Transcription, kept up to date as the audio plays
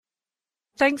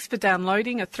Thanks for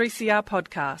downloading a 3CR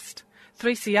podcast.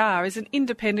 3CR is an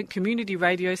independent community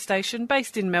radio station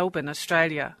based in Melbourne,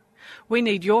 Australia. We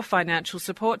need your financial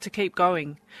support to keep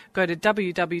going. Go to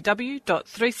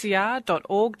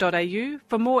www.3cr.org.au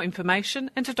for more information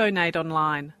and to donate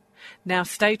online. Now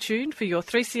stay tuned for your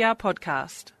 3CR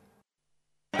podcast.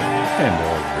 And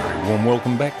a very warm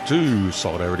welcome back to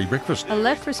Solidarity Breakfast. A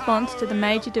left response to the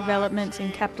major developments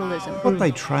in capitalism. What they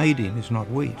trade in is not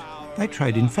wheat. They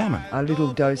trade in famine. A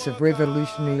little dose of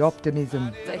revolutionary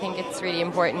optimism. I think it's really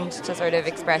important to sort of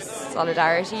express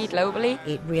solidarity globally.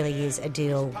 It really is a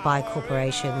deal by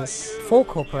corporations, for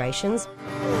corporations.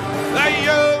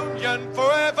 The union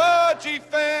forever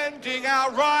defending our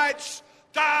rights.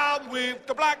 Down with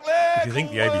the black leg. If you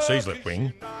think the ABC's left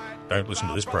wing, don't listen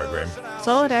to this program.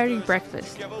 Solidarity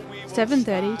Breakfast,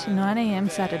 7:30 to 9am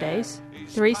Saturdays,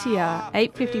 3CR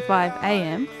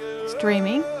 8:55am,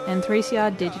 streaming and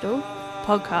 3CR digital,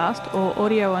 podcast or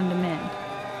audio on demand.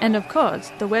 And of course,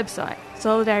 the website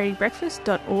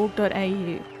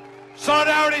solidaritybreakfast.org.au.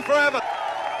 Solidarity forever.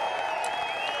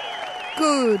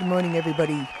 Good morning,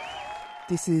 everybody.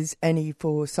 This is Annie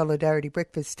for Solidarity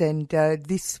Breakfast, and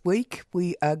this week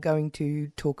we are going to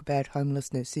talk about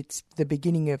homelessness. It's the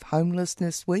beginning of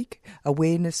Homelessness Week,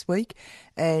 Awareness Week,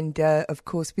 and of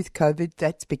course with COVID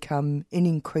that's become an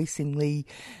increasingly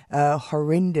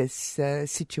horrendous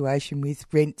situation with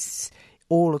rents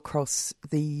all across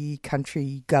the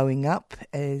country going up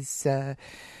as...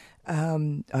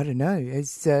 as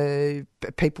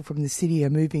people from the city are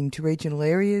moving to regional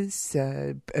areas,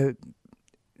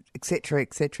 etc.,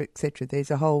 etc., etc.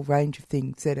 There's a whole range of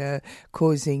things that are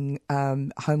causing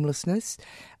homelessness,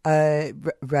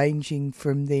 ranging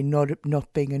from there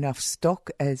not being enough stock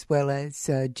as well as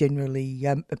generally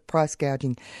price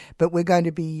gouging. But we're going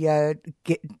to be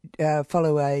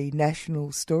follow a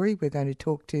national story. We're going to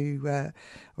talk to,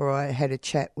 I had a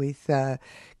chat with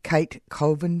Kate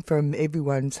Colvin from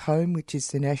Everyone's Home, which is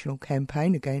the national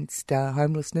campaign against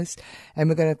homelessness. And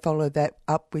we're going to follow that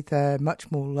up with a much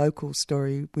more local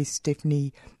story with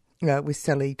with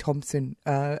Sally Thompson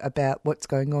about what's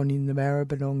going on in the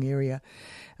Maribyrnong area.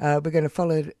 We're going to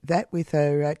follow that with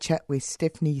a chat with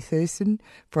Stephanie Thurston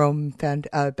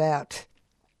about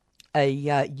a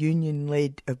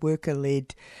union-led, a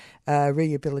worker-led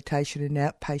rehabilitation and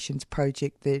outpatients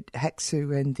project that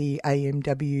HACSU and the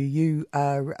AMWU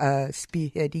are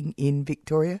spearheading in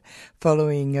Victoria,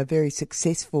 following a very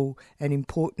successful and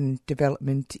important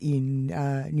development in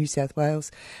New South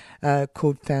Wales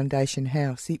called Foundation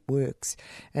House. It works,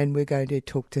 and we're going to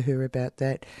talk to her about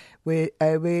that. We've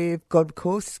got, of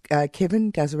course,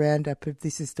 Kevin does a roundup of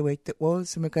This Is the Week That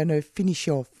Was, and we're going to finish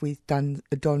off with Don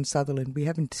Sutherland. We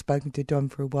haven't spoken to Don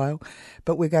for a while,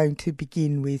 but we're going to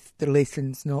begin with the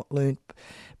lessons not learnt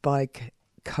by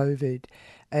COVID.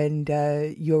 And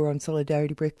you're on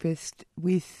Solidarity Breakfast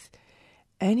with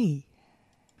Annie.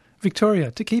 Victoria,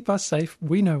 to keep us safe,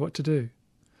 we know what to do.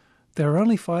 There are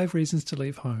only 5 reasons to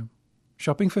leave home.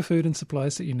 Shopping for food and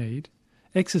supplies that you need,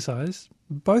 exercise,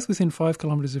 both within 5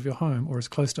 kilometres of your home or as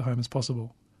close to home as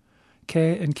possible,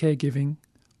 care and caregiving,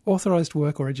 authorised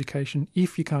work or education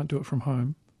if you can't do it from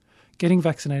home, getting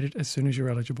vaccinated as soon as you're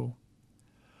eligible.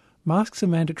 Masks are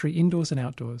mandatory indoors and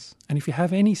outdoors, and if you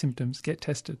have any symptoms, get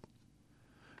tested.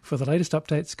 For the latest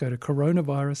updates, go to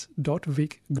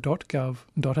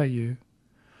coronavirus.vic.gov.au.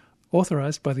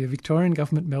 Authorised by the Victorian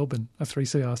Government Melbourne, a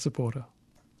 3CR supporter.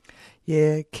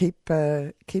 Yeah, keep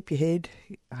your head.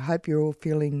 I hope you're all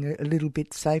feeling a little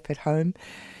bit safe at home,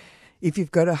 if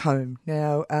you've got a home.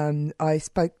 Now, I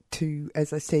spoke to,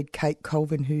 as I said, Kate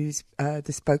Colvin, who's the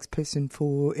spokesperson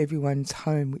for Everyone's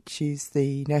Home, which is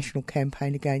the national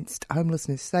campaign against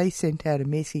homelessness. They sent out a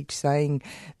message saying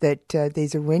that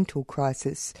there's a rental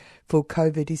crisis for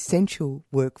COVID essential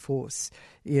workforce,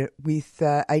 with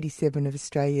 87 of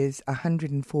Australia's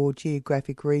 104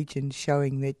 geographic regions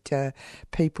showing that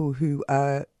people who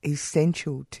are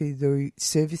essential to the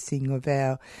servicing of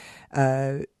our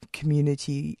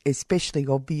community, especially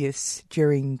obvious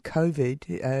during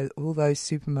COVID, all those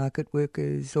supermarket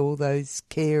workers, all those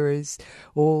carers,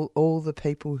 all the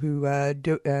people who are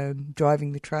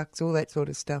driving the trucks, all that sort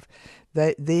of stuff,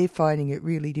 they're finding it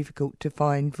really difficult to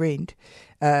find rent,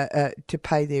 to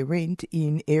pay their rent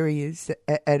in areas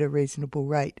at a reasonable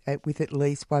rate, with at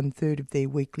least 1/3 of their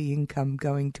weekly income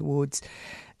going towards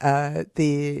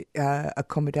their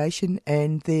accommodation,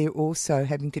 and they're also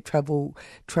having to travel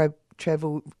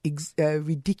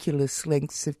ridiculous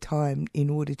lengths of time in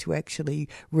order to actually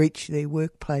reach their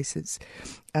workplaces.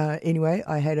 Anyway,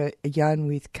 I had a yarn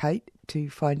with Kate to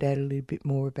find out a little bit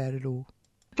more about it all.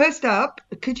 First up,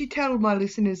 could you tell my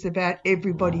listeners about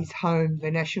Everybody's Home, the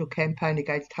national campaign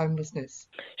against homelessness?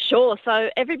 Sure. So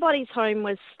Everybody's Home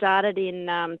was started in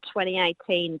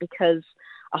 2018 because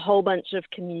a whole bunch of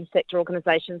community sector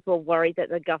organisations were worried that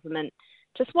the government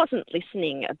just wasn't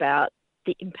listening about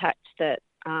the impact that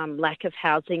lack of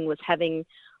housing was having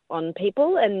on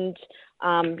people. And,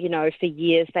 for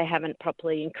years they haven't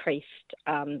properly increased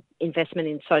investment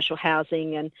in social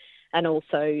housing and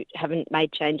also haven't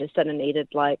made changes that are needed,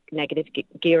 like negative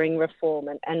gearing reform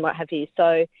and what have you.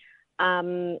 So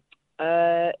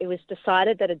it was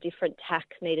decided that a different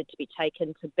tack needed to be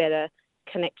taken to better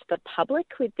connect the public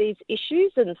with these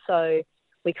issues. And so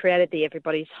we created the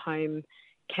Everybody's Home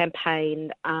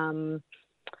campaign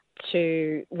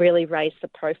to really raise the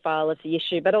profile of the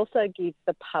issue, but also give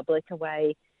the public a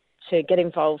way to get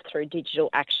involved through digital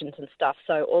actions and stuff.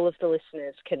 So all of the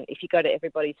listeners can, if you go to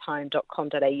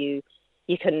everybody'shome.com.au,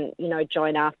 you can,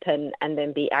 join up and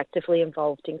then be actively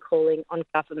involved in calling on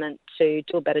government to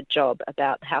do a better job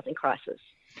about the housing crisis.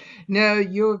 Now,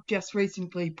 you've just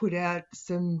recently put out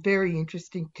some very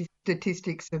interesting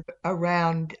statistics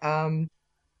around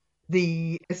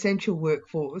the essential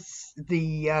workforce,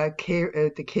 the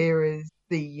carers,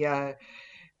 the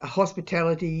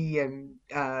hospitality and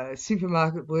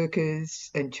supermarket workers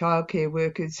and childcare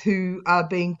workers who are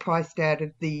being priced out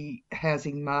of the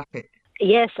housing market.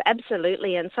 Yes,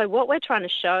 absolutely. And so what we're trying to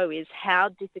show is how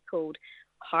difficult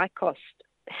high-cost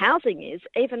housing is,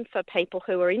 even for people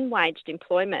who are in waged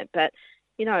employment, but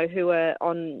who are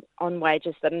on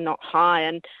wages that are not high.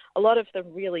 And a lot of the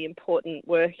really important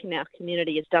work in our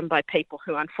community is done by people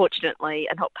who unfortunately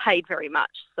are not paid very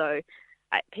much. So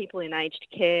people in aged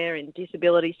care, in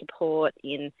disability support,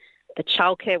 in the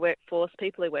childcare workforce,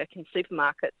 people who work in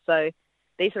supermarkets. So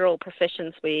these are all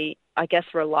professions we, I guess,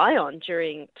 rely on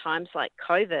during times like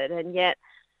COVID. And yet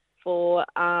for,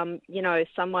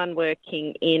 someone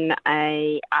working in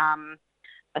a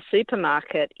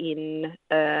supermarket in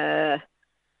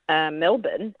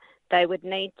Melbourne, they would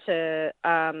need to,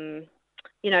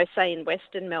 say in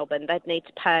Western Melbourne, they'd need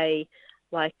to pay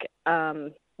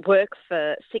work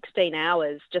for 16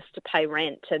 hours just to pay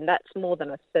rent. And that's more than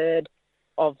a third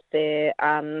of their,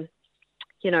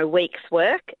 week's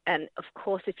work. And of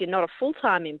course, if you're not a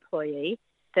full-time employee,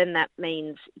 then that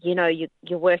means, you're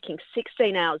working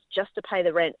 16 hours just to pay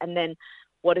the rent. And then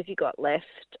what have you got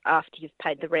left after you've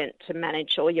paid the rent to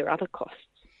manage all your other costs?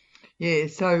 Yeah,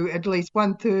 so at least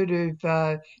 1/3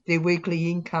 of their weekly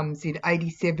incomes in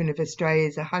 87 of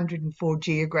Australia's 104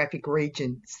 geographic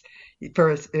regions,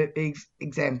 for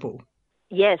example.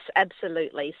 Yes,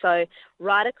 absolutely. So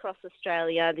right across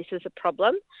Australia, this is a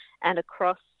problem, and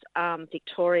across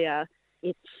Victoria,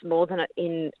 it's more than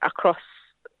across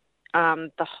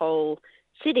the whole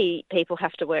city. People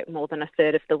have to work more than a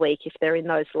third of the week if they're in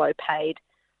those low-paid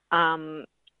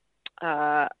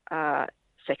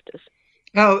sectors.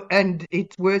 Oh, and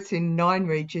it's worse in 9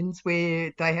 regions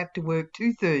where they have to work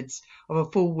 2/3 of a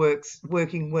full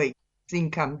working week's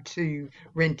income to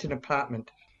rent an apartment.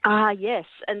 Yes.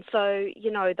 And so,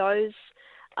 those,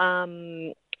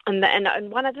 and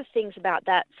one of the things about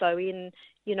that, so in,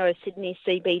 Sydney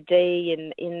CBD,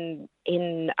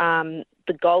 in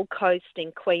the Gold Coast,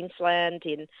 in Queensland,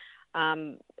 in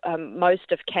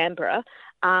most of Canberra,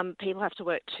 people have to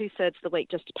work 2/3 of the week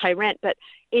just to pay rent. But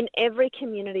in every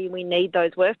community, we need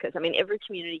those workers. I mean, every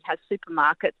community has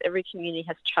supermarkets, every community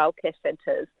has childcare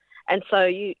centres. And so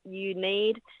you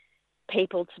need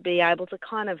people to be able to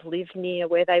kind of live near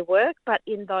where they work. But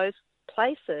in those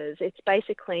places, it's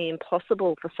basically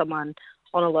impossible for someone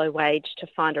on a low wage to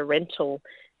find a rental.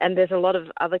 And there's a lot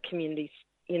of other communities,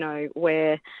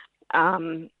 where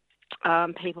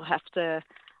people have to,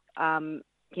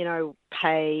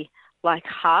 pay like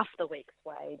half the week's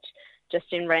wage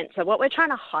just in rent. So what we're trying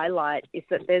to highlight is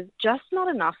that there's just not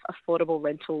enough affordable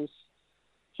rentals,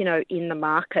 in the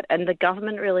market, and the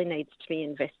government really needs to be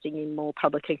investing in more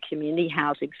public and community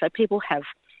housing so people have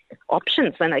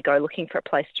options when they go looking for a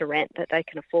place to rent that they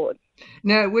can afford.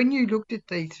 Now, when you looked at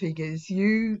these figures,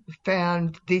 you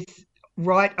found this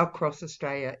right across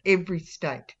Australia, every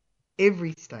state.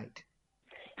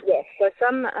 Yes, so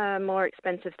some are more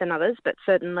expensive than others, but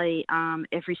certainly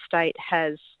every state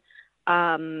has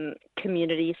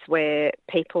communities where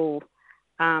people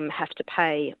have to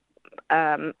pay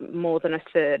more than a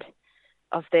third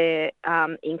of their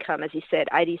income. As you said,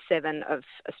 87 of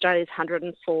Australia's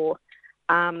 104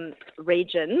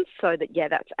 regions. So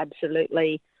that's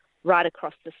absolutely right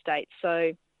across the state.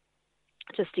 So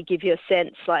just to give you a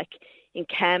sense, like in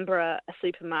Canberra, a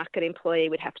supermarket employee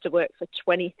would have to work for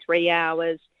 23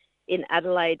 hours, in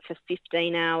Adelaide for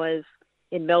 15 hours,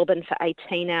 in Melbourne for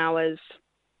 18 hours,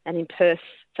 and in Perth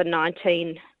for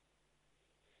 19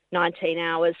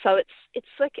 hours. So it's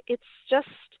just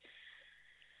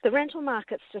the rental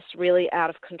market's just really out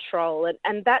of control,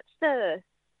 and that's the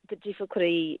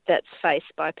difficulty that's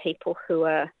faced by people who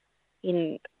are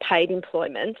in paid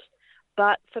employment.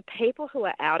 But for people who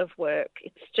are out of work,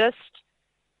 it's just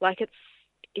like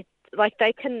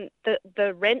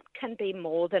the rent can be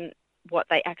more than what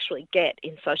they actually get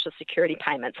in Social Security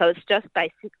payments. So it's just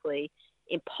basically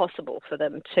impossible for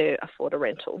them to afford a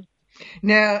rental.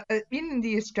 Now, in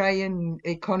the Australian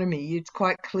economy, it's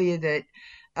quite clear that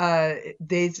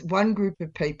there's one group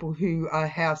of people who are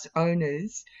house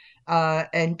owners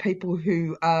and people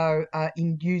who are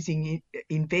using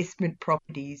investment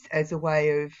properties as a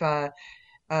way of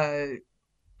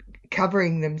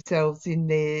covering themselves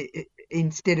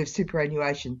instead of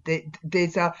superannuation.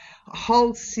 There's a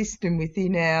whole system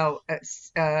within our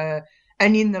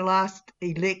and in the last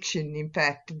election, in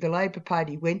fact, the Labor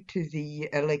Party went to the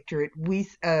electorate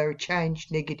with a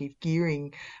changed negative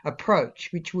gearing approach,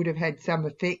 which would have had some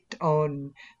effect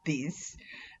on this,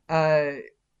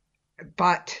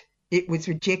 but it was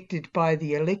rejected by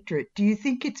the electorate. Do you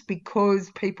think it's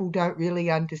because people don't really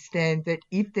understand that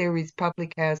if there is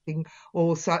public housing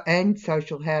and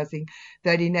social housing,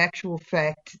 that in actual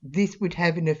fact this would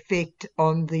have an effect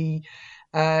on the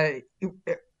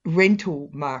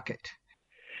rental market?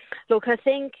 Look, I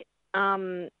think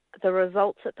the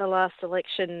results at the last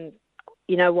election,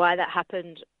 why that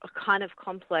happened, are kind of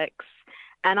complex.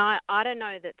 And I don't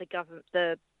know that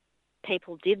the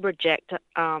people did reject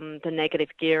the negative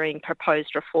gearing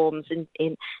proposed reforms.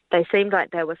 They seemed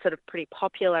like they were sort of pretty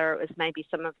popular. It was maybe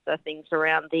some of the things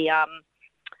around the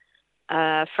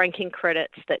franking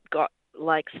credits that got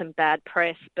like some bad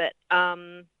press. But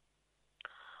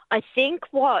I think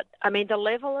the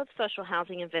level of social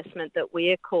housing investment that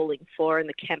we are calling for in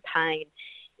the campaign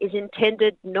is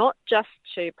intended not just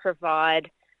to provide,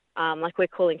 like we're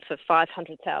calling for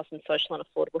 500,000 social and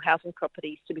affordable housing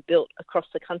properties to be built across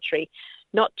the country,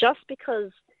 not just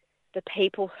because the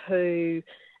people who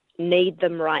need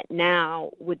them right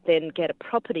now would then get a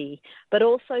property, but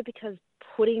also because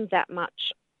putting that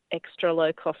much extra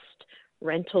low-cost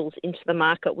rentals into the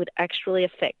market would actually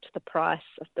affect the price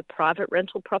of the private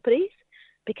rental properties,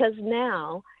 because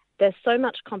now there's so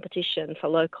much competition for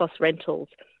low-cost rentals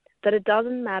that it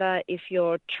doesn't matter if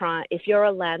you're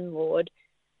a landlord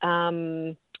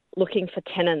looking for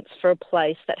tenants for a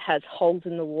place that has holes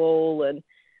in the wall and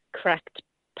cracked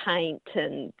paint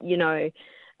and a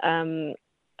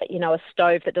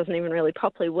stove that doesn't even really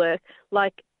properly work.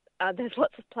 There's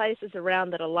lots of places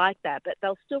around that are like that, but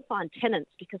they'll still find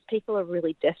tenants because people are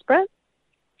really desperate.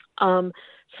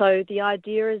 So the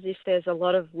idea is if there's a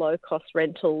lot of low-cost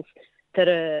rentals that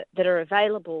are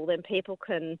available, then people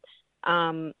can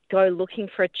go looking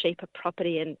for a cheaper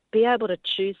property and be able to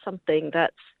choose something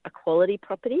that's a quality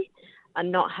property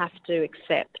and not have to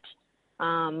accept,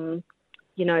 some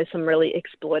really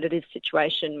exploitative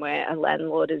situation where a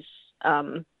landlord is,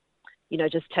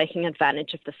 just taking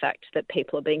advantage of the fact that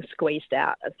people are being squeezed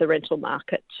out of the rental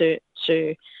market to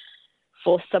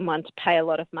force someone to pay a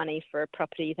lot of money for a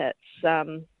property that's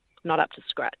not up to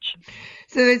scratch.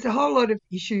 So there's a whole lot of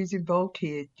issues involved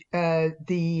here.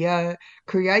 The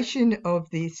creation of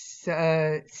this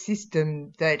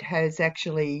system that has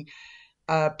actually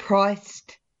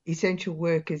priced essential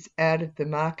workers out of the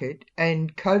market,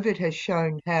 and COVID has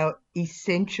shown how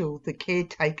essential the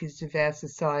caretakers of our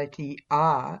society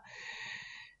are.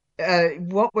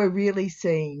 What we're really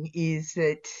seeing is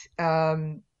that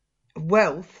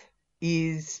wealth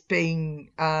is being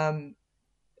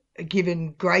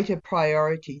given greater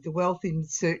priority. The wealth in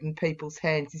certain people's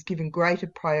hands is given greater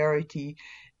priority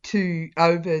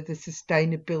over the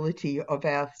sustainability of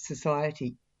our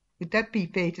society. Would that be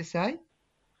fair to say?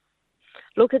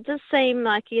 Look, it does seem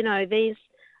like, these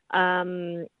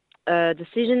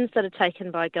decisions that are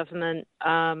taken by government,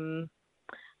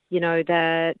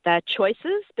 they're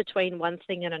choices between one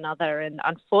thing and another. And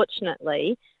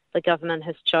unfortunately, the government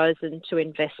has chosen to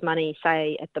invest money,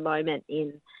 say, at the moment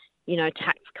in,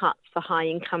 tax cuts for high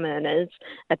income earners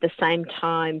at the same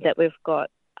time that we've got,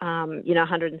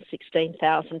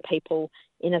 116,000 people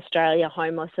in Australia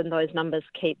homeless, and those numbers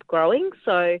keep growing.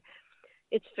 So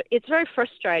it's very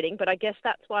frustrating, but I guess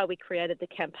that's why we created the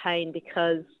campaign,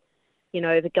 because,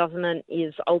 the government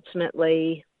is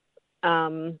ultimately,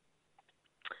 our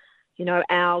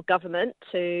government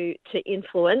to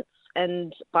influence,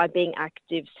 and by being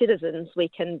active citizens, we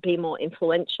can be more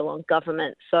influential on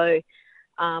government. So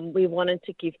we wanted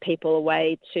to give people a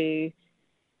way to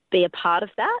be a part of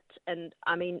that. And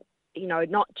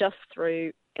not just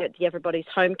through at the Everybody's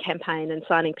Home campaign and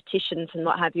signing petitions and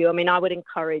what have you. I mean, I would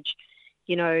encourage,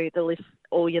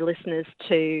 all your listeners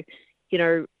to,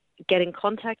 get in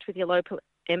contact with your local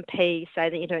MP, say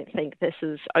that you don't think this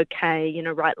is okay,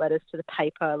 write letters to the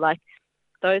paper. Like,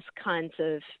 those kinds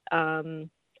of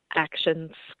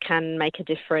actions can make a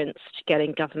difference to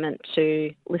getting government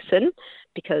to listen,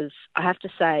 because I have to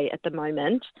say at the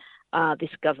moment,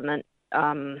 this government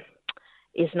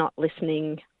is not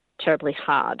listening terribly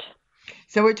hard.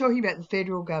 So we're talking about the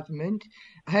federal government.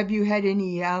 Have you had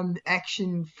any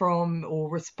action from or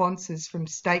responses from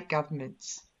state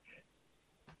governments?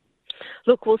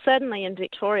 Look, well, certainly in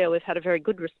Victoria we've had a very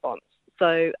good response.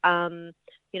 So,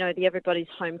 the Everybody's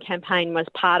Home campaign was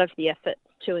part of the effort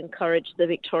to encourage the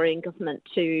Victorian government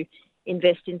to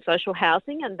invest in social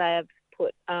housing, and they have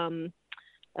put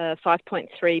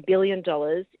 $5.3 billion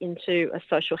into a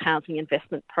social housing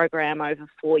investment program over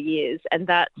 4 years. And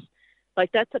that's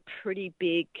a pretty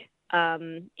big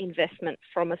investment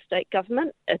from a state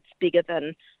government. It's bigger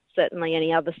than certainly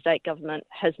any other state government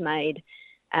has made,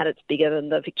 and it's bigger than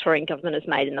the Victorian government has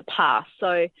made in the past.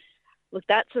 So, look,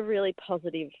 that's a really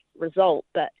positive result,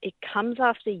 but it comes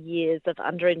after years of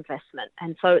underinvestment.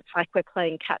 And so it's like we're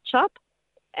playing catch up.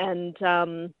 And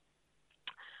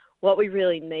what we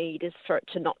really need is for it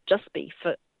to not just be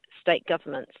for state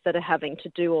governments that are having to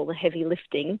do all the heavy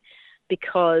lifting,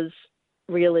 because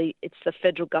really it's the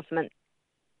federal government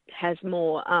has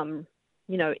more,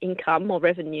 income, more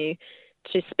revenue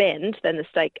to spend than the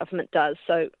state government does.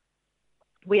 So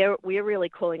we're really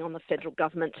calling on the federal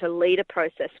government to lead a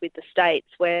process with the states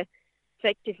where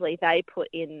effectively they put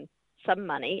in some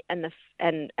money and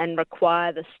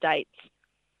require the states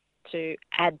to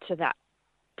add to that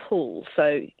pool.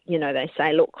 So, they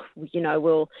say, look,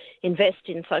 we'll invest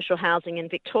in social housing in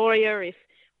Victoria if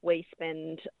we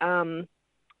spend, for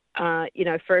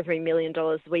every $1 million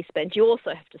we spend, you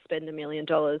also have to spend $1 million.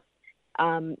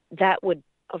 That would,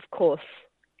 of course,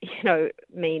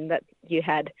 mean that you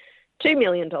had $2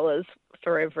 million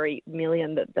for every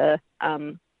million that the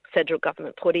federal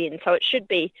government put in. So it should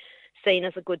be seen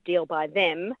as a good deal by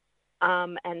them.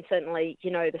 And certainly,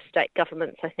 the state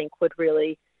governments, I think, would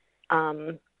really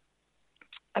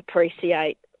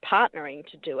appreciate partnering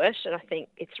to do it. And I think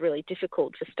it's really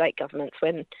difficult for state governments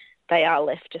when they are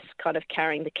left just kind of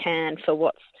carrying the can for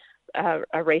what's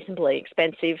a reasonably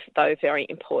expensive, though very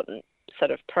important sort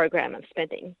of program of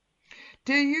spending.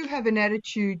 Do you have an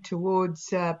attitude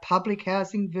towards public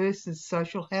housing versus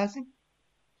social housing?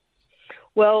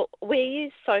 Well, we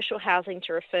use social housing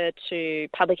to refer to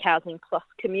public housing plus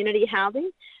community housing.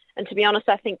 And to be honest,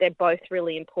 I think they're both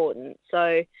really important.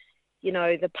 So,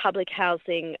 the public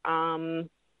housing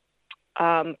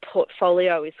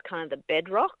portfolio is kind of the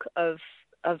bedrock of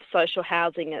social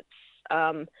housing. It's,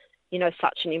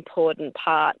 such an important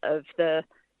part of the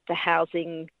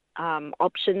housing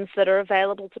options that are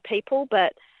available to people.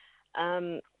 But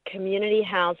community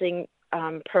housing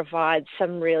provides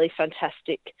some really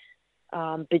fantastic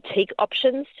boutique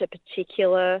options to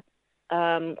particular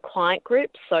client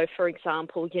groups. So, for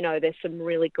example, there's some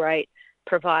really great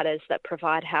providers that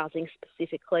provide housing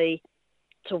specifically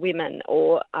to women,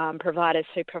 or providers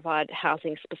who provide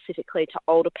housing specifically to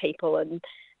older people, and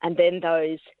then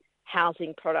those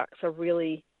housing products are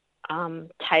really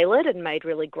tailored and made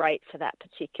really great for that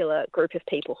particular group of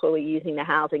people who are using the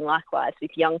housing, likewise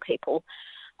with young people.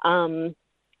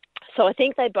 So I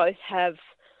think they both have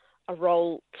a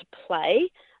role to play,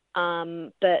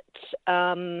 but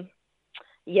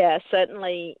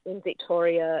certainly in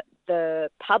Victoria,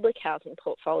 the public housing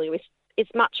portfolio is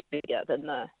much bigger than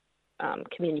the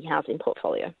community housing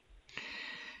portfolio.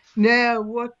 Now,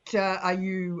 what are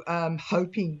you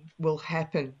hoping will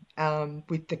happen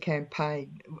with the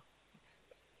campaign?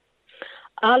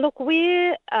 Look,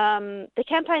 the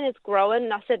campaign is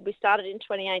growing. I said we started in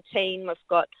 2018. We've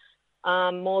got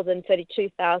more than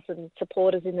 32,000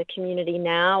 supporters in the community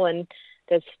now, and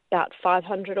there's about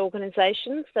 500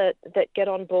 organisations that get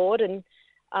on board, and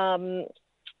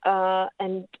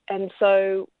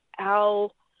so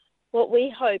what we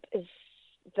hope is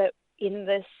that in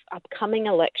this upcoming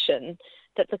election,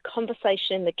 that the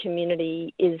conversation in the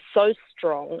community is so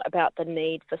strong about the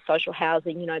need for social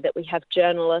housing, that we have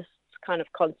journalists kind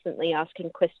of constantly asking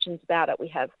questions about it. We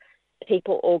have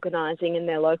people organising in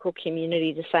their local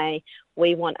community to say,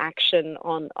 we want action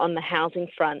on the housing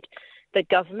front. The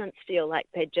governments feel like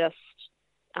they just,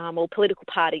 or political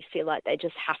parties feel like they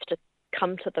just have to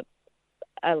come to the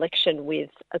election with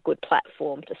a good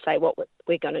platform to say what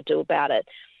we're going to do about it.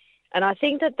 And I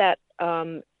think that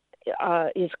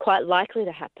is quite likely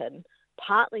to happen,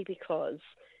 partly because,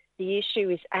 the issue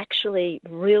is actually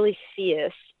really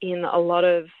fierce in a lot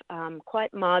of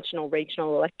quite marginal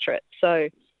regional electorates. So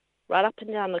right up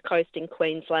and down the coast in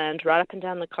Queensland, right up and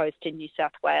down the coast in New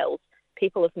South Wales,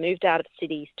 people have moved out of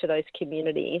cities to those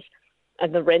communities,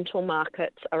 and the rental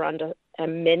markets are under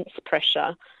immense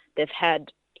pressure. They've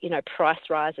had, price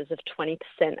rises of 20%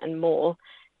 and more,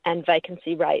 and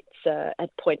vacancy rates are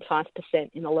at 0.5%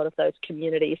 in a lot of those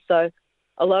communities. So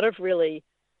a lot of really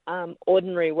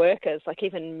ordinary workers, like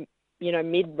even,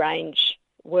 mid-range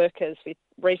workers with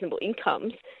reasonable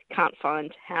incomes, can't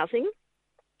find housing.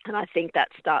 And I think that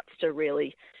starts to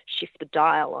really shift the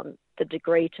dial on the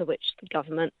degree to which the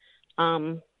government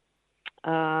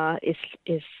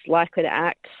is likely to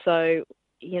act. So,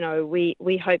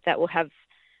 we hope that will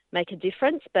make a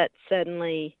difference, but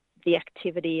certainly the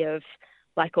activity of,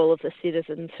 like, all of the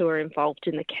citizens who are involved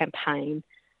in the campaign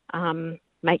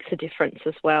makes a difference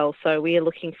as well. So we are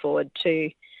looking forward to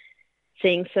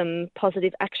seeing some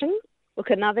positive action.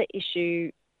 Look, another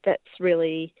issue that's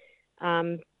really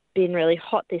been really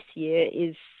hot this year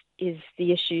is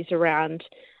the issues around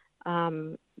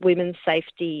women's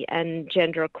safety and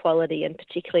gender equality, and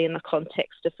particularly in the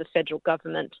context of the federal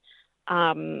government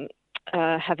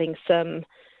having some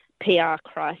PR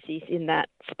crises in that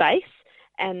space.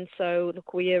 And so,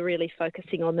 look, we are really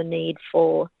focusing on the need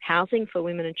for housing for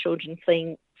women and children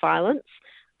fleeing violence.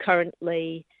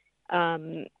 Currently,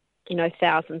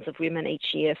 thousands of women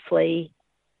each year flee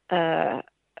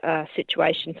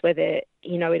situations where they're,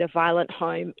 in a violent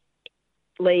home,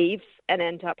 leave and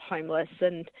end up homeless.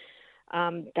 And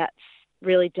that's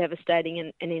really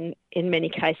devastating and in many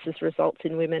cases results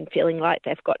in women feeling like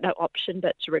they've got no option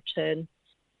but to return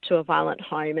to a violent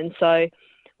home. And so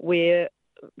we're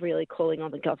really calling on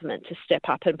the government to step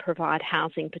up and provide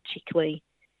housing, particularly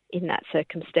in that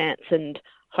circumstance, and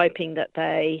hoping that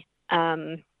they,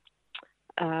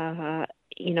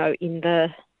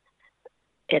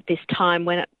 at this time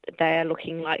when they are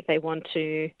looking like they want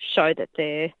to show that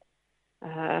they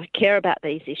care about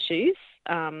these issues,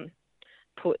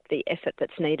 put the effort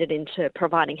that's needed into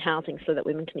providing housing so that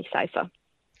women can be safer.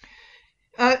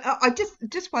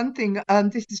 Just one thing.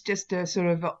 This is just a sort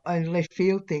of a left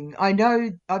field thing. I know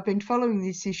I've been following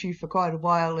this issue for quite a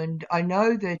while, and I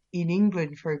know that in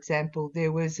England, for example,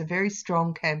 there was a very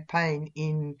strong campaign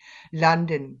in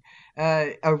London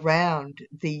around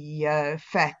the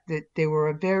fact that there were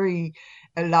a very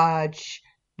large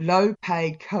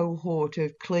low-paid cohort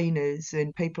of cleaners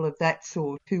and people of that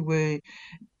sort who were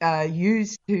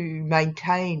used to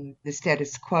maintain the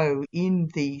status quo in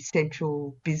the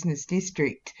central business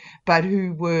district, but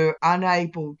who were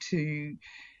unable to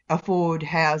afford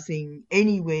housing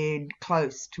anywhere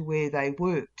close to where they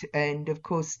worked. And of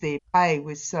course their pay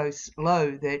was so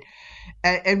low that,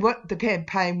 and what the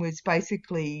campaign was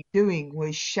basically doing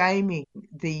was shaming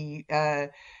the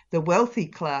wealthy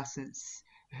classes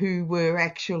who were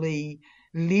actually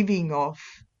living off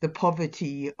the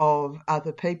poverty of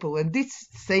other people. And this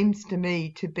seems to me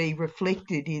to be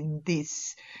reflected in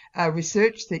this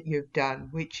research that you've done,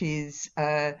 which is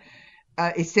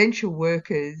essential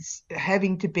workers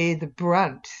having to bear the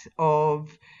brunt of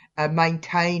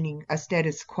maintaining a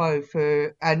status quo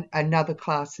for another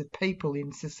class of people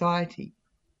in society.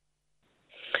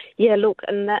 Yeah, look,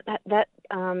 and that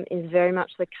is very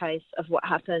much the case of what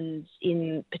happens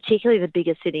in particularly the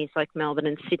bigger cities like Melbourne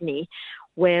and Sydney,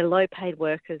 where low-paid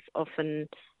workers often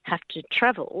have to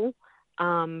travel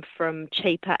from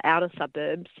cheaper outer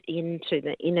suburbs into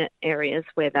the inner areas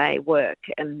where they work.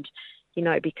 And,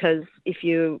 because if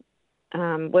you're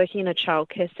working in a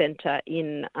childcare centre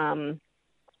in,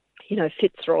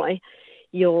 Fitzroy,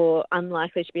 you're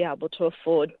unlikely to be able to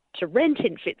afford to rent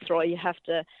in Fitzroy. You have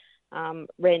to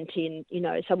rent in,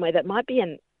 somewhere that might be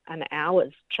an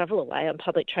hour's travel away on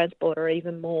public transport or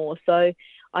even more. So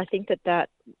I think that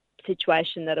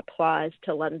situation that applies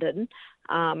to London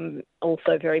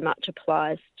also very much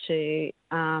applies to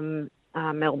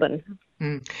Melbourne.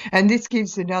 Mm. And this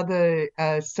gives another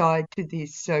side to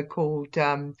this so-called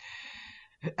the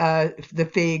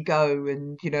fair go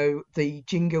and, the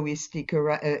jingoistic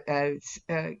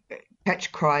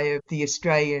catch cry of the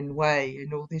Australian way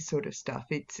and all this sort of stuff.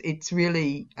 It's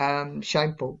really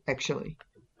shameful, actually.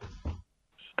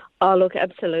 Oh, look,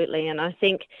 absolutely. And I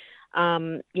think,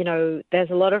 there's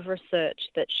a lot of research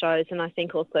that shows, and I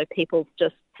think also people's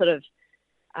just sort of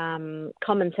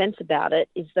common sense about it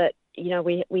is that,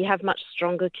 we have much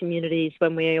stronger communities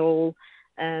when we all,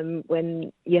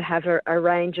 when you have a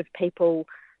range of people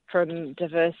from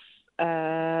diverse,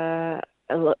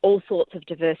 all sorts of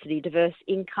diversity, diverse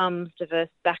incomes, diverse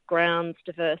backgrounds,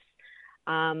 diverse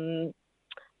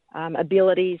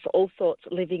abilities, all sorts,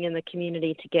 living in the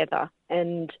community together.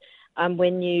 And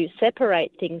when you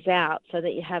separate things out so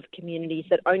that you have communities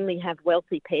that only have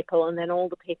wealthy people and then all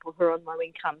the people who are on low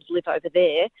incomes live over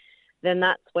there, then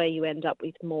that's where you end up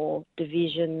with more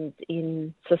divisions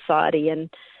in society.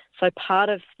 And so part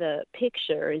of the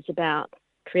picture is about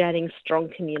creating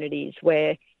strong communities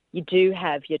where you do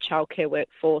have your childcare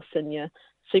workforce and your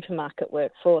supermarket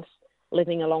workforce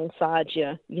living alongside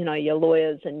your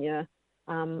lawyers and your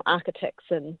architects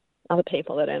and other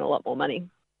people that earn a lot more money.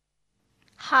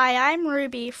 Hi, I'm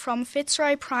Ruby from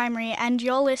Fitzroy Primary and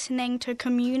you're listening to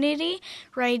Community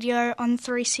Radio on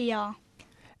 3CR.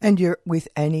 And you're with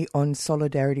Annie on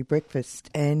Solidarity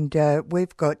Breakfast. And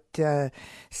we've got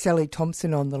Sally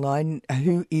Thompson on the line,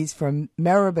 who is from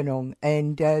Maribyrnong.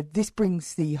 And this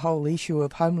brings the whole issue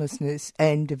of homelessness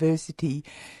and diversity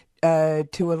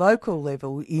to a local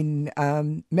level in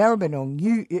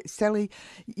Maribyrnong. Sally,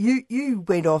 you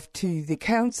went off to the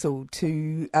council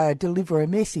to deliver a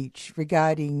message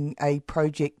regarding a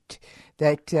project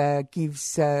that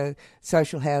gives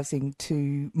social housing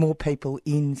to more people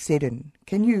in Seddon.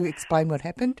 Can you explain what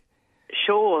happened?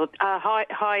 Sure.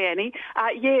 Hi, Annie.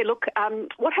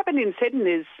 What happened in Seddon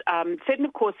is, Seddon,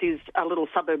 of course, is a little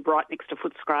suburb right next to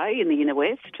Footscray in the inner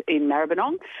west in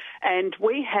Maribyrnong. And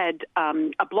we had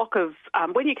a block of,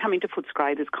 when you come into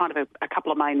Footscray, there's kind of a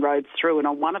couple of main roads through, and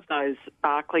on one of those,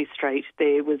 Barclay Street,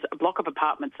 there was a block of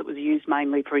apartments that was used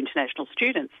mainly for international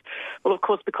students. Well, of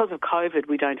course, because of COVID,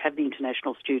 we don't have the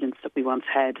international students that we once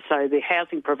had. So the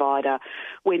housing provider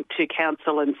went to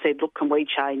council and said, look, can we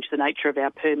change the nature of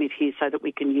our permit here so that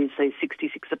we can use these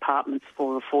 66 apartments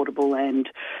for affordable and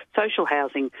social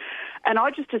housing? And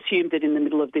I just assumed that in the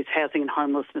middle of this housing and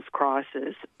homelessness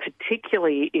crisis,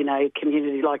 particularly in a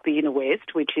community like the Inner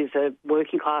West, which is a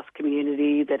working class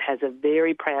community that has a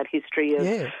very proud history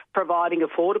of providing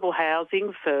affordable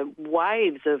housing for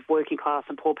waves of working class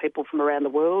and poor people from around the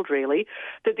world, really,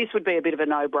 that this would be a bit of a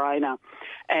no-brainer.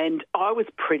 And I was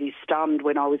pretty stunned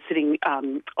when I was sitting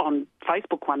on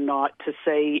Facebook one night to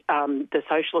see the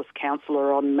Socialist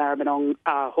councillor on Maribyrnong,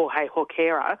 Jorge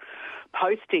Jorquera,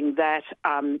 posting that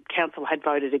council had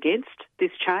voted against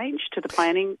this change to the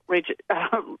planning regime,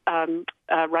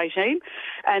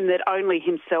 and that only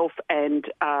himself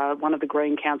and one of the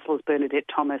Green councillors, Bernadette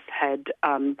Thomas, had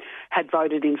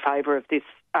voted in favour of this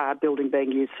building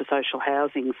being used for social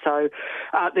housing. So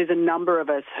there's a number of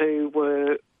us who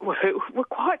were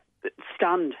quite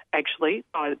stunned, actually,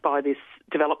 by this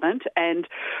development. And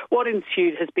what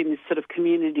ensued has been this sort of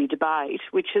community debate,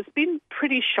 which has been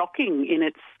pretty shocking in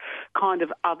its kind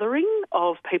of othering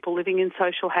of people living in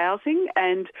social housing.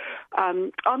 And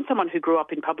I'm someone who grew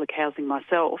up in public housing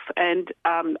myself, and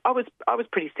I was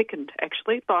pretty sickened,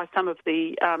 actually, by some of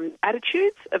the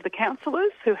attitudes of the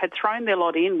councillors who had thrown their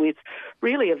lot in with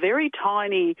really a very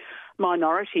tiny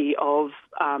minority of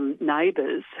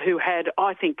neighbours who had,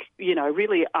 I think,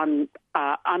 really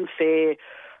unfair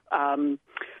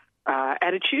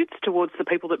attitudes towards the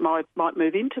people that might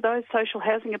move into those social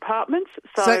housing apartments.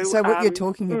 So what you're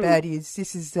talking about is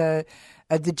this is the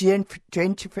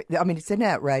gentrification. I mean, it's an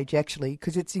outrage, actually,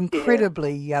 because it's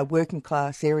incredibly working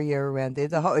class area around there.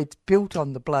 It's built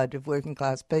on the blood of working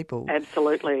class people.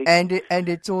 Absolutely. And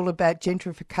it's all about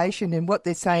gentrification, and what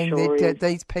they're saying that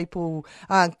these people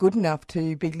aren't good enough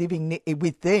to be living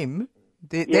with them.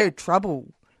 They're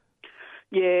trouble.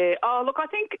 Yeah. Oh, look, I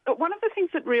think one of the things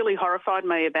that really horrified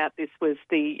me about this was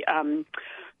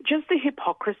just the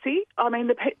hypocrisy. I mean,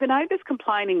 the neighbours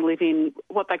complaining live in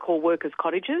what they call workers'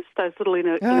 cottages, those little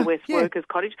inner west workers'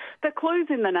 cottages. The clue's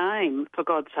in the name, for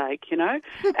God's sake,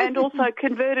 and also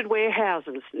converted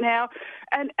warehouses. Now,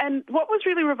 and what was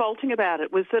really revolting about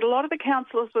it was that a lot of the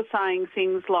councillors were saying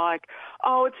things like,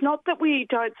 oh, it's not that we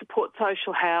don't support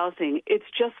social housing, it's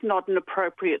just not an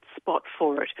appropriate spot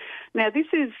for it. Now, this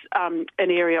is an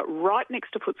area right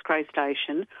next to Footscray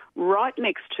Station, right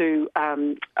next to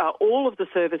all of the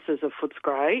services of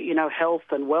Footscray, health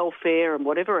and welfare and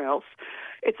whatever else.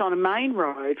 It's on a main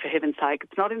road, for heaven's sake.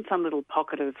 It's not in some little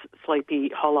pocket of Sleepy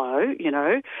Hollow,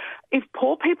 If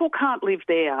poor people can't live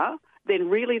there, then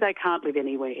really they can't live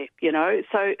anywhere,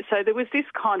 So there was this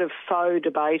kind of faux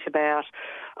debate about,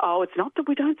 oh, it's not that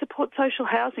we don't support social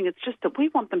housing, it's just that we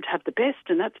want them to have the best,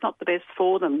 and that's not the best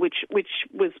for them, which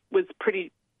was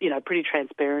pretty, pretty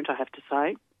transparent, I have to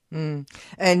say. Mm.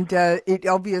 And it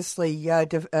obviously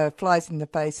flies in the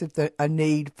face of a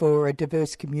need for a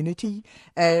diverse community.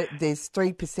 There's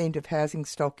 3% of housing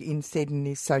stock in Seddon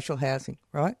is social housing,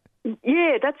 right?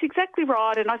 Yeah, that's exactly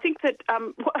right. And I think that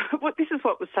this is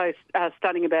what was so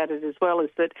stunning about it as well, is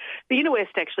that the Inner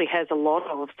West actually has a lot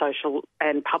of social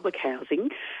and public housing,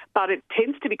 but it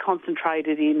tends to be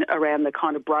concentrated in around the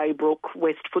kind of Braybrook,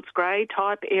 West Footscray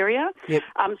type area. Yep.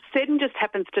 Seddon just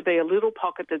happens to be a little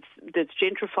pocket that's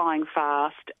gentrifying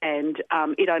fast, and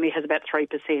it only has about 3%.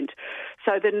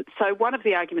 So one of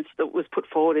the arguments that was put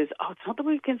forward is, it's not that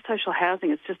we're against social housing,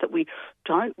 it's just that we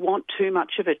don't want too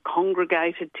much of it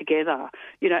congregated together.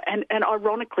 And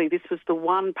ironically, this was the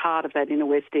one part of that Inner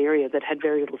West area that had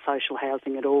very little social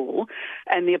housing at all.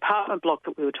 And the apartment block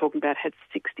that we were talking about had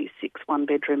 66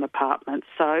 one-bedroom apartments.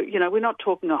 So, we're not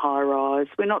talking a high-rise.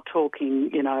 We're not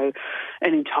talking, an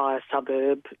entire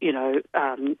suburb. It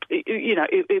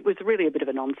was really a bit of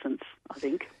a nonsense, I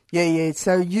think. Yeah.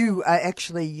 So you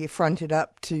actually fronted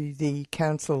up to the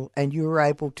council and you were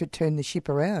able to turn the ship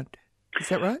around. Is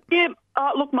that right? Yeah.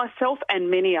 Look, myself and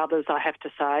many others, I have to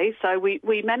say. So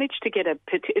we managed to get it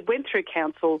went through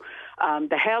council.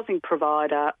 The housing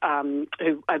provider,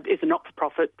 who is a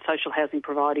not-for-profit social housing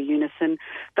provider, Unison,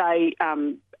 they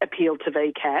appealed to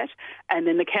VCAT, and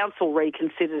then the council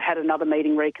had another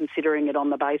meeting reconsidering it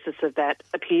on the basis of that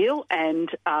appeal. And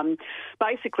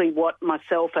basically what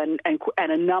myself and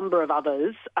a number of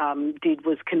others did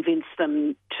was convince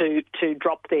them to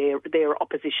drop their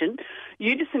opposition.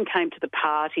 Unison came to the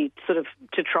party sort of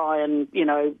to try and,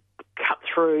 cut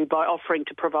through by offering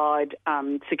to provide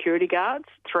security guards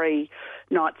 3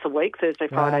 nights a week, Thursday,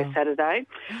 Friday, Saturday,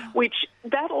 which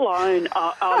that alone,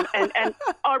 and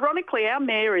ironically our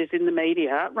mayor is in the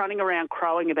media running around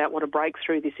crowing about what a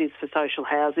breakthrough this is for social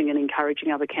housing and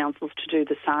encouraging other councils to do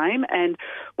the same. And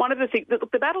one of the things,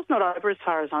 the battle's not over as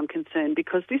far as I'm concerned,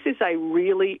 because this is a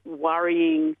really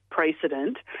worrying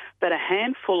precedent that a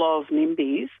handful of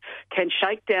NIMBYs can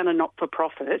shake down a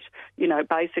not-for-profit,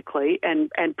 basically,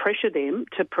 and pressure them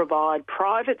to provide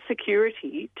private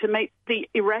security to meet the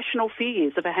irrational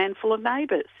fears of a handful of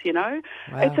neighbours, Wow.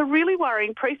 It's a really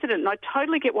worrying precedent, and I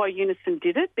totally get why Unison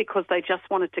did it, because they just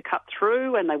wanted to cut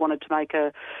through and they wanted to make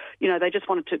they just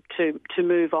wanted to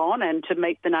move on and to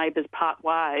meet the neighbours part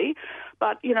way.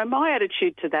 But, my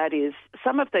attitude to that is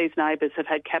some of these neighbours have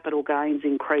had capital gains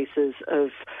increases of,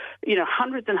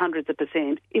 hundreds and hundreds of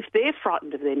 %. If they're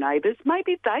frightened of their neighbours,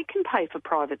 maybe they can pay for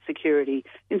private security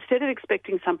instead of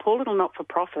expecting some poor little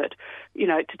not-for-profit,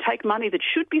 to take money that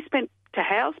should be spent to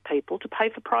house people to pay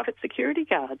for private security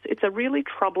guards. It's a really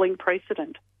troubling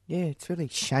precedent. Yeah, it's really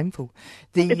shameful.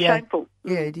 It's shameful.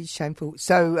 Yeah, it is shameful.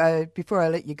 So before I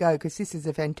let you go, because this is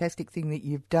a fantastic thing that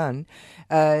you've done,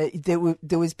 there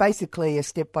was basically a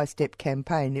step-by-step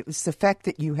campaign. It was the fact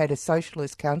that you had a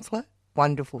socialist councillor,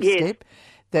 wonderful step,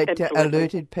 that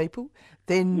alerted people.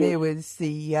 Then there was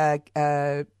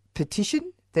the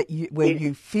petition where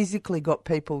you physically got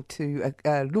people to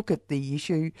look at the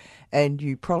issue, and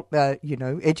you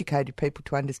educated people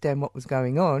to understand what was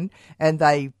going on, and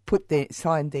they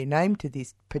signed their name to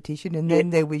this petition. And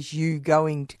then there was you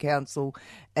going to council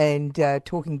and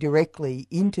talking directly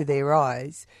into their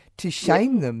eyes to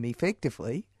shame them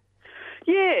effectively.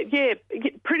 Yeah,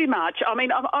 pretty much. I mean,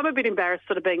 I'm a bit embarrassed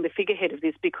sort of being the figurehead of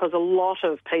this, because a lot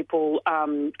of people,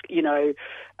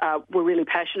 were really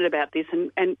passionate about this.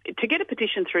 And to get a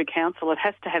petition through council, it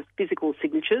has to have physical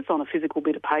signatures on a physical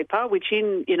bit of paper, which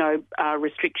in,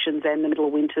 restrictions and the middle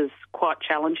of winter is quite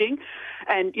challenging.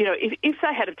 And, if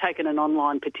they had have taken an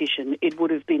online petition, it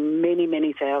would have been many,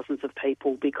 many thousands of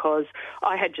people, because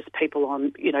I had just people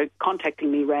on,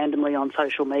 contacting me randomly on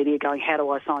social media going, how do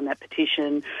I sign that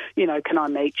petition? Can I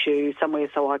meet you somewhere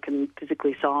so I can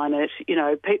physically sign it?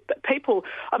 People.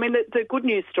 I mean, the good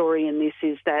news story in this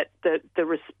is that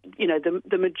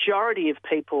the majority of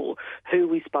people who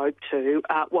we spoke to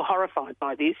were horrified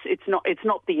by this. It's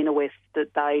not the Inner West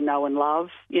that they know and love.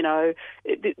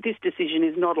 This decision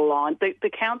is not aligned. The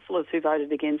councillors who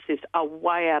voted against this are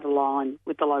way out of line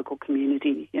with the local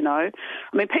community. I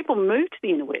mean, people move to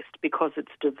the Inner West because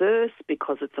it's diverse,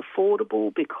 because it's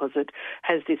affordable, because it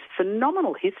has this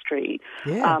phenomenal history.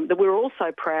 That we're all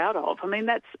so proud of. I mean,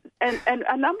 and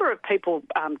a number of people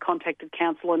contacted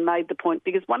council and made the point,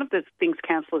 because one of the things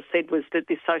councillors said was that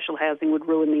this social housing would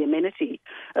ruin the amenity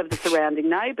of the surrounding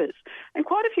neighbours. And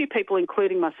quite a few people,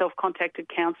 including myself, contacted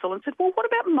council and said, well, what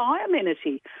about my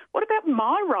amenity? What about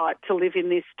my right to live in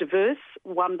this diverse,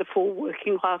 wonderful,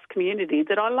 working class community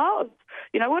that I love?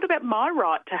 What about my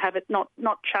right to have it not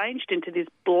changed into this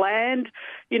bland,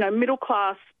 middle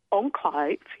class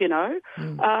enclave,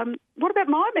 what about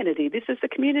my amenity? This is the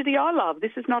community I love.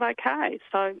 This is not okay.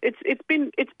 So it's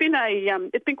been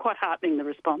quite heartening, the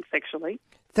response, actually.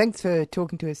 Thanks for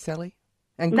talking to us, Sally.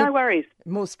 And no worries.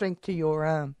 More strength to your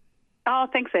arm. Oh,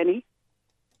 thanks, Annie.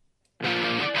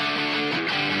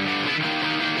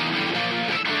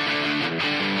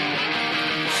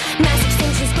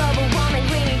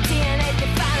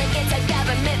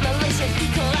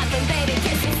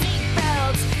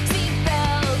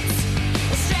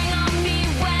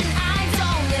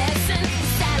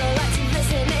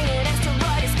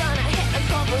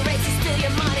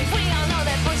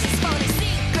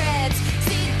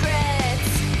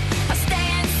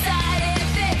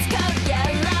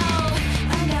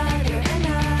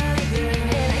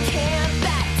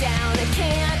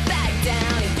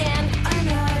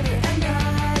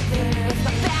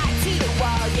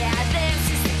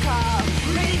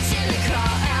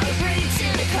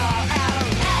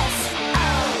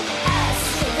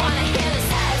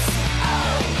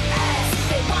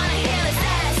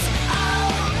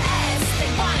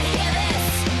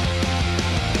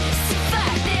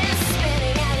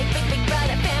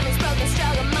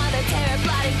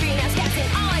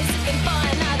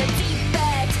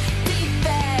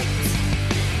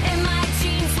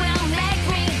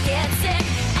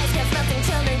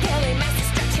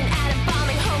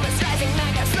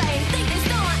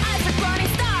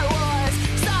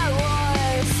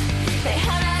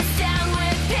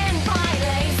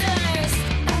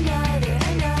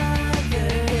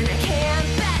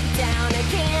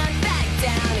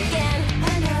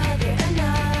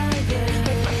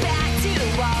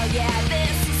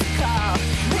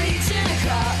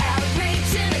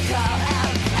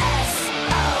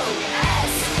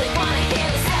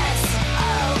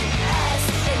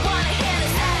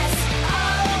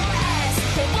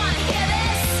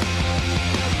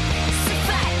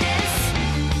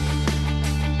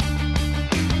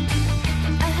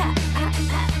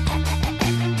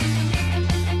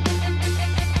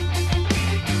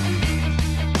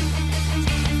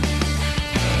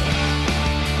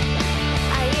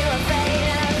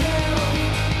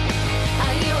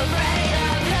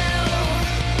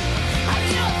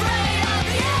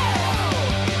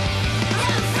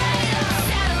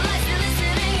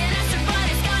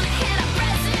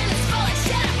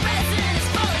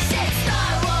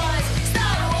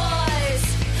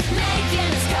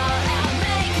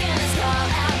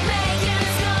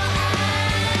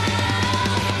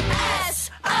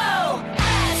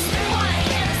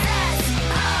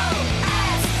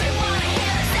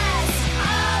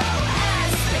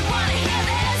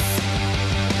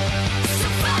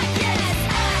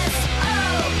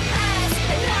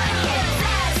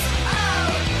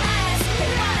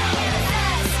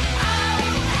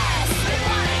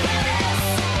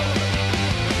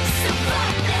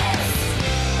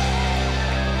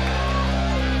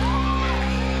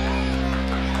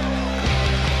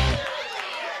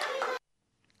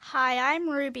 Hi, I'm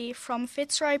Ruby from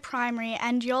Fitzroy Primary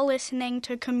and you're listening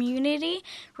to Community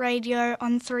Radio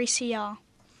on 3CR.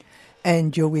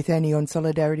 And you're with Annie on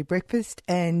Solidarity Breakfast,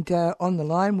 and on the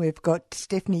line we've got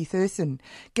Stephanie Thurston.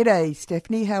 G'day,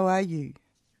 Stephanie, how are you?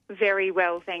 Very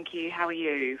well, thank you. How are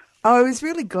you? I was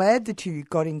really glad that you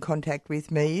got in contact with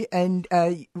me, and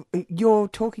you're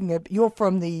from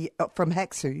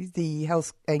HACSU, the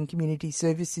Health and Community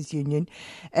Services Union,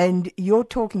 and you're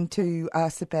talking to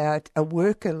us about a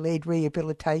worker-led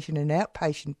rehabilitation and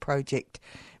outpatient project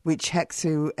which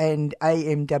HACSU and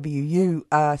AMWU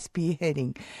are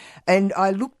spearheading. And I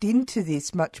looked into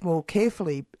this much more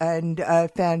carefully and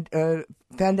found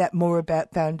out more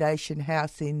about Foundation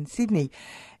House in Sydney.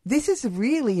 This is a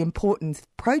really important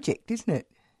project, isn't it?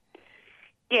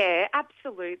 Yeah,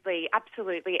 absolutely.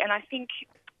 And I think,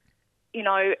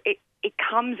 it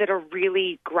comes at a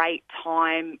really great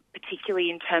time, particularly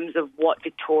in terms of what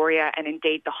Victoria and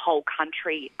indeed the whole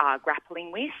country are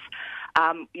grappling with.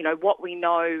 What we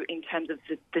know in terms of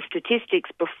the statistics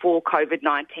before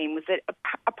COVID-19 was that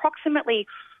approximately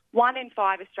 1 in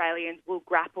 5 Australians will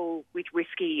grapple with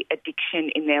risky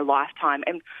addiction in their lifetime.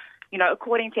 And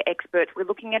according to experts, we're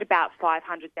looking at about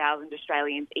 500,000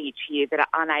 Australians each year that are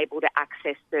unable to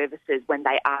access services when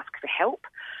they ask for help.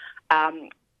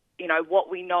 What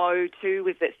we know too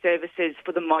is that services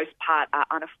for the most part are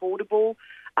unaffordable,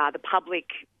 the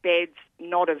public beds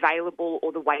not available,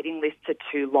 or the waiting lists are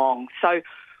too long. So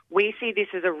we see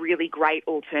this as a really great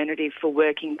alternative for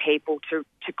working people to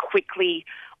quickly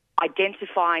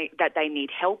identify that they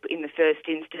need help in the first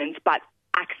instance, but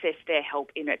access their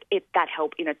help in a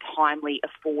timely,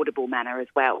 affordable manner as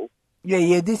well.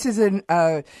 Yeah. This is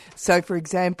so for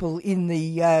example, in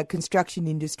the construction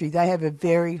industry, they have a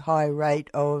very high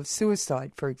rate of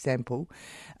suicide, for example,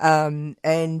 and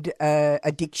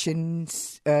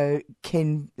addictions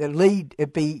can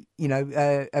be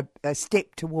a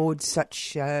step towards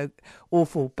such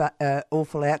awful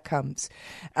outcomes.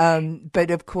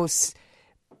 But of course,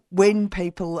 when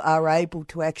people are able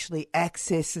to actually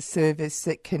access a service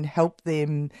that can help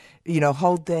them,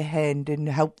 hold their hand and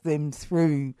help them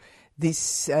through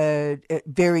this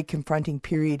very confronting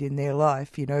period in their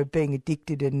life, being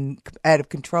addicted and out of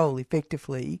control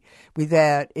effectively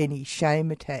without any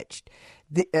shame attached.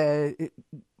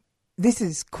 This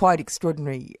is quite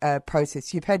extraordinary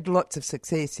process. You've had lots of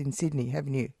success in Sydney,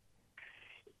 haven't you?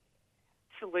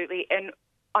 Absolutely. And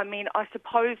I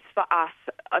suppose for us,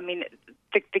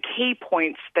 the key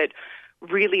points that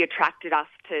really attracted us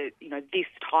to, this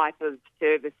type of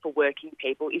service for working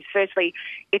people is firstly,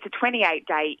 it's a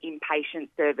 28-day inpatient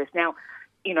service. Now,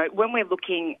 when we're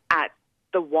looking at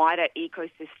the wider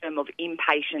ecosystem of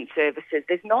inpatient services,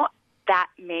 there's not that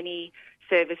many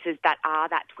services that are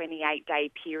that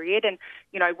 28-day period. And,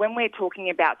 when we're talking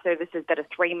about services that are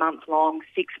 3 months long,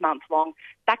 6 months long,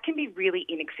 that can be really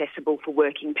inaccessible for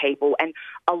working people. And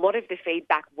a lot of the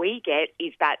feedback we get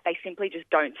is that they simply just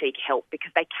don't seek help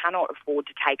because they cannot afford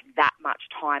to take that much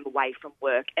time away from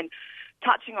work. And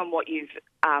touching on what you've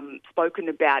spoken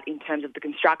about in terms of the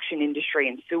construction industry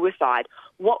and suicide,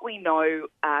 what we know,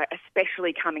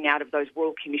 especially coming out of those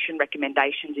Royal Commission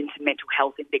recommendations into mental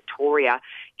health in Victoria,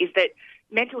 is that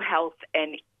mental health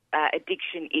and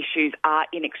addiction issues are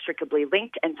inextricably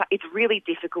linked, and so it's really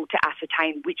difficult to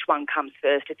ascertain which one comes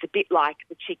first. It's a bit like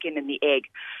the chicken and the egg.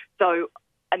 So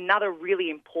another really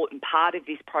important part of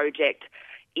this project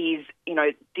is,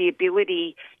 the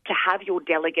ability to have your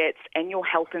delegates and your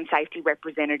health and safety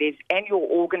representatives and your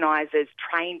organisers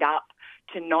trained up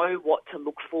to know what to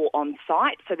look for on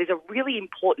site. So there's a really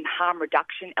important harm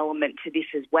reduction element to this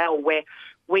as well, where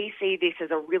we see this as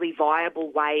a really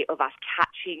viable way of us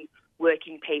catching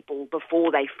working people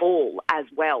before they fall as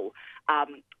well.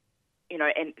 And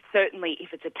certainly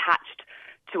if it's attached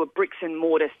to a bricks and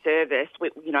mortar service,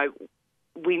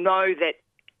 we know that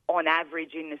on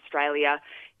average in Australia,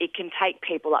 it can take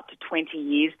people up to 20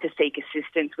 years to seek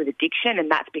assistance with addiction,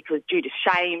 and that's because due to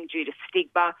shame, due to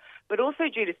stigma, but also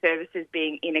due to services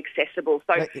being inaccessible.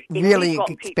 So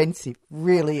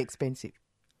really expensive.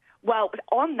 Well,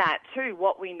 on that too,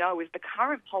 what we know is the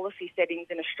current policy settings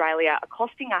in Australia are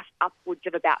costing us upwards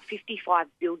of about $55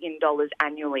 billion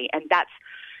annually, and that's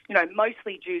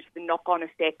mostly due to the knock-on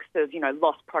effects of,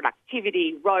 lost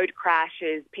productivity, road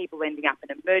crashes, people ending up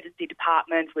in emergency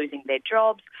departments, losing their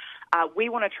jobs. We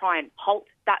want to try and halt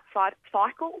that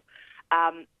cycle.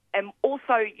 And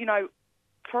also,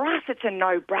 for us, it's a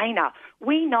no-brainer.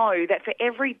 We know that for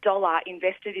every dollar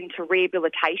invested into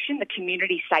rehabilitation, the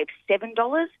community saves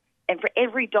 $7. And for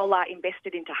every dollar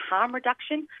invested into harm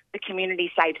reduction, the community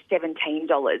saves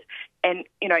 $17. And,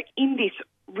 in this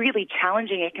really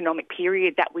challenging economic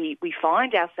period that we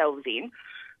find ourselves in,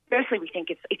 firstly, we think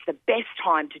it's the best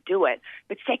time to do it.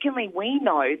 But secondly, we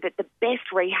know that the best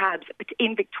rehabs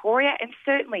in Victoria, and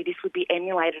certainly this would be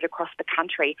emulated across the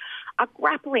country, are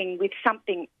grappling with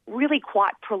something really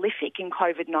quite prolific in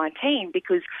COVID-19,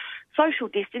 because social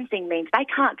distancing means they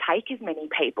can't take as many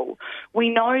people. We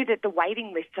know that the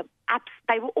waiting lists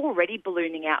they were already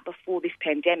ballooning out before this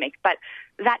pandemic, but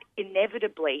that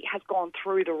inevitably has gone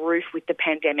through the roof with the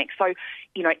pandemic. So,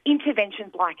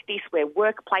 interventions like this, where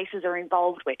workplaces are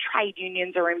involved, where trade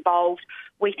unions are involved,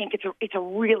 we think it's a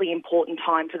really important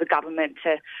time for the government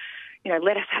to,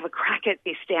 let us have a crack at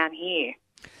this down here.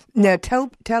 Now,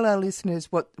 tell our listeners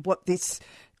what this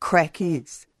crack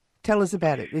is. Tell us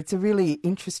about it. It's a really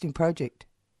interesting project.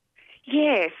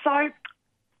 Yeah, so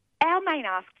our main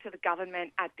ask to the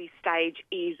government at this stage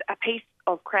is a piece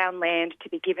of Crown land to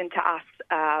be given to us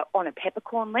on a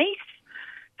peppercorn lease.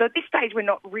 So at this stage, we're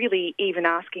not really even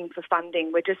asking for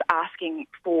funding. We're just asking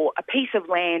for a piece of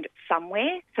land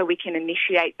somewhere so we can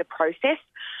initiate the process.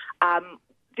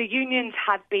 The unions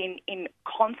have been in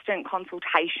constant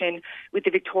consultation with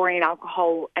the Victorian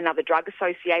Alcohol and Other Drug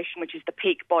Association, which is the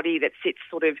peak body that sits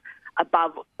sort of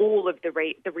above all of the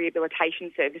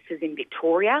rehabilitation services in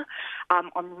Victoria.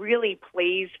 I'm really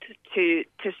pleased to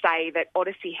say that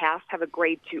Odyssey House have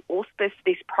agreed to auspice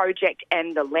this project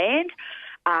and the land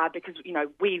because,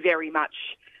 we very much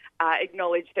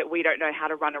acknowledge that we don't know how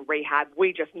to run a rehab.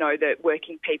 We just know that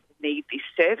working people need this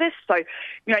service. So,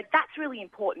 that's really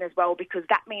important as well, because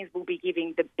that means we'll be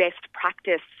giving the best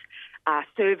practice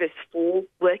service for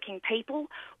working people.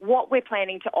 What we're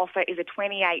planning to offer is a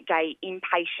 28-day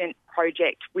inpatient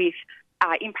project with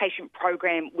inpatient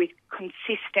program with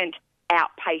consistent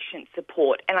outpatient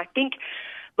support. And I think,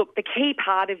 look, the key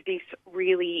part of this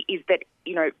really is that,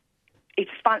 it's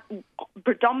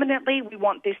predominantly we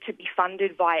want this to be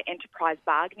funded via enterprise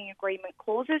bargaining agreement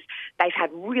clauses. They've had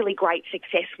really great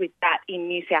success with that in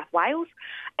New South Wales.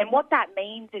 And what that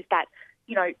means is that,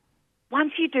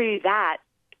 once you do that,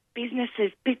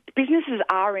 businesses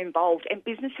are involved, and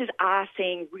businesses are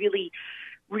seeing really,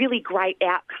 really great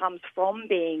outcomes from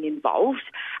being involved.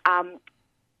 And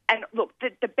look,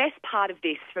 the best part of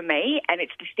this for me, and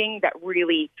it's the thing that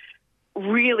really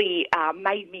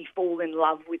made me fall in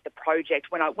love with the project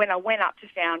when I went up to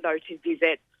Foundo to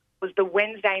visit, was the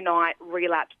Wednesday night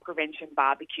relapse prevention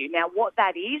barbecue. Now, what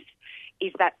that is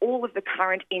that all of the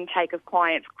current intake of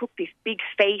clients cook this big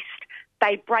feast,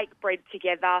 they break bread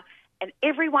together, and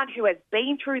everyone who has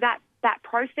been through that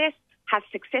process has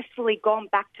successfully gone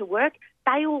back to work.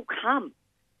 They all come,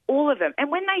 all of them.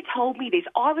 And when they told me this,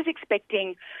 I was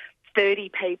expecting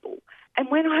 30 people. And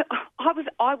when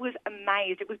I was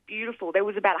amazed. It was beautiful. There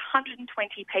was about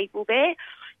 120 people there.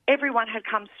 Everyone had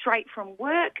come straight from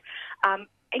work, and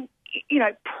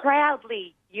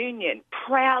proudly union,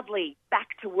 proudly back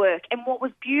to work. And what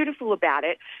was beautiful about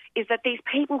it is that these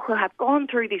people who have gone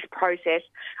through this process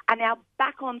are now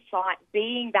back on site,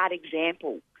 being that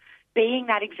example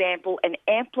and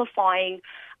amplifying,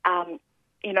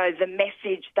 the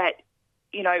message that,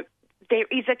 there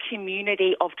is a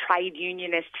community of trade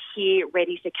unionists here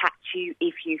ready to catch you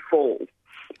if you fall.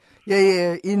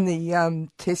 Yeah. In the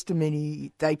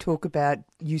testimony, they talk about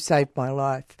 "you saved my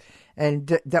life,"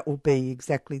 and that will be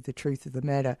exactly the truth of the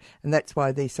matter, and that's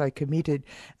why they're so committed.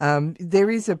 There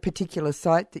is a particular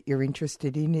site that you're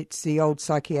interested in. It's the old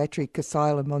psychiatric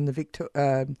asylum on the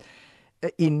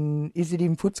is it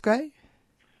in Footscray?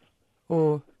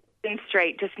 Or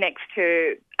Street, just next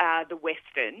to the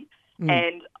Western.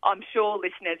 And I'm sure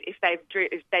listeners, if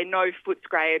they know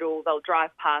Footscray at all, they'll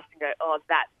drive past and go, "Oh,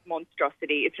 that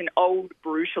monstrosity!" It's an old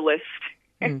brutalist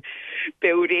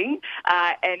building,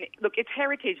 and look, it's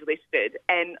heritage listed.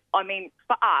 And I mean,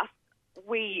 for us,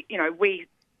 we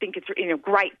think it's in a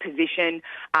great position,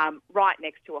 right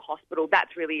next to a hospital.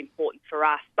 That's really important for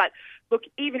us. But look,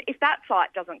 even if that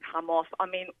site doesn't come off, I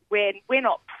mean, we're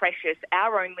not precious.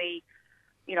 Our only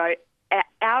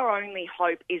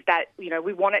hope is that,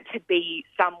 we want it to be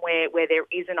somewhere where there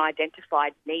is an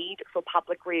identified need for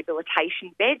public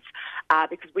rehabilitation beds,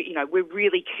 because we're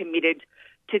really committed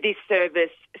to this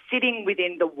service sitting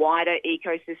within the wider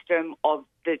ecosystem of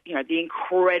the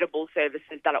incredible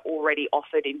services that are already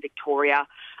offered in Victoria.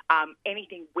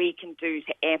 Anything we can do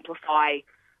to amplify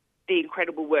the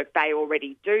incredible work they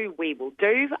already do, we will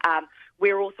do.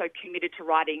 We're also committed to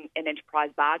writing an enterprise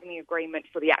bargaining agreement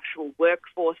for the actual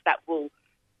workforce that will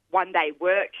one day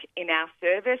work in our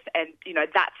service. And,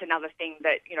 that's another thing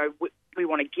that, we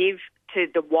want to give to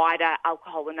the wider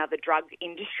alcohol and other drug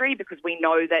industry, because we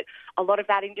know that a lot of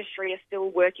that industry are still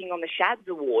working on the SHADS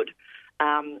award.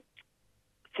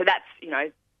 So that's,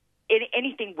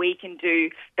 anything we can do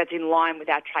that's in line with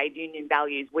our trade union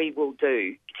values, we will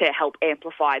do to help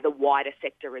amplify the wider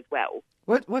sector as well.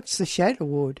 What's the SHAD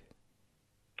Award?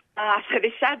 So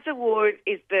the SHADS Award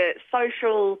is the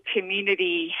Social,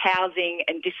 Community, Housing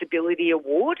and Disability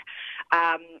Award.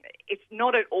 It's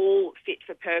not at all fit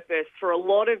for purpose for a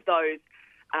lot of those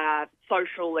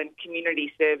social and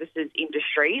community services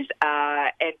industries.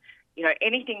 And, you know,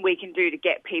 anything we can do to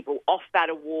get people off that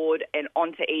award and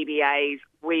onto EBAs,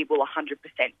 we will 100%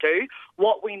 do.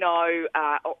 What we know,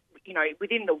 you know,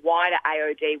 within the wider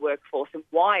AOD workforce and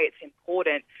why it's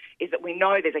important is that we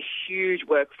know there's a huge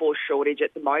workforce shortage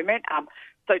at the moment.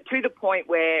 So to the point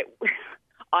where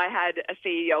I had a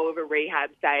CEO of a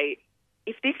rehab say,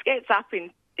 if this gets up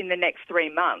in the next 3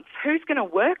 months, who's going to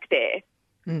work there?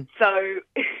 So,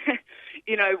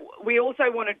 you know, we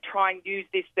also want to try and use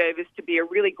this service to be a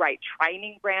really great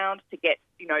training ground to get,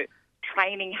 you know,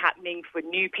 training happening for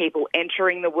new people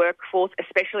entering the workforce,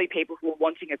 especially people who are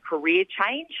wanting a career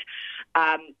change.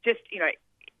 Just, you know,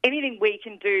 anything we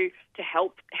can do to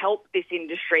help this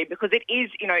industry, because it is,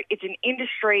 you know, it's an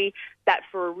industry that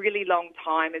for a really long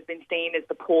time has been seen as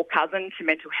the poor cousin to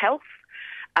mental health.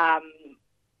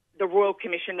 The Royal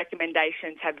Commission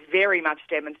recommendations have very much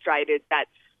demonstrated that,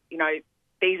 you know,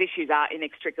 these issues are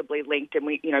inextricably linked, and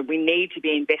we need to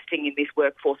be investing in this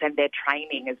workforce and their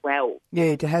training as well.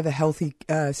 Yeah, to have a healthy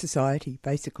society,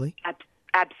 basically.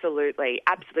 Absolutely.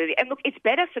 And look, it's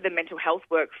better for the mental health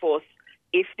workforce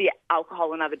if the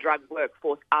alcohol and other drug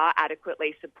workforce are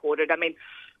adequately supported. I mean,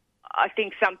 I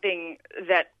think something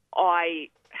that I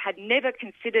had never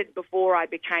considered before I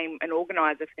became an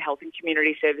organiser for the Health and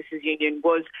Community Services Union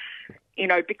was, you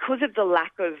know, because of the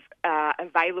lack of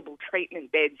available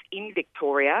treatment beds in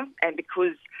Victoria, and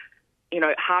because, you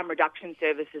know, harm reduction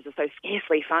services are so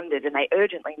scarcely funded and they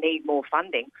urgently need more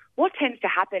funding, what tends to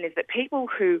happen is that people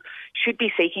who should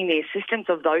be seeking the assistance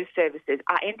of those services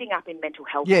are ending up in mental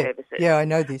health services. Yeah, I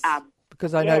know this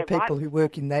because I know people who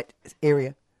work in that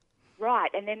area.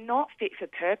 Right, and they're not fit for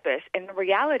purpose. And the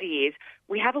reality is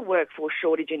we have a workforce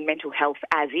shortage in mental health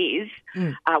as is.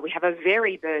 We have a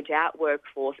very burnt out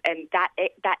workforce, and that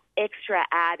extra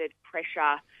added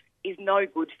pressure is no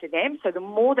good for them. So the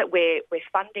more that we're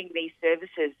funding these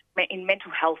services in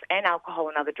mental health and alcohol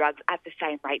and other drugs at the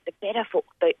same rate, the better for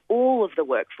all of the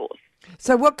workforce.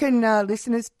 So what can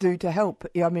listeners do to help?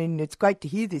 I mean, it's great to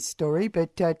hear this story,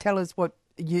 but tell us what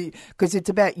because it's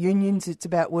about unions, it's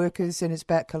about workers, and it's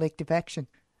about collective action.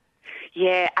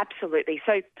 Yeah, absolutely.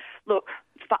 So, look,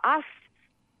 for us,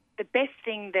 the best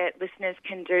thing that listeners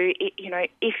can do, you know,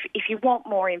 if you want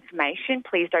more information,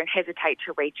 please don't hesitate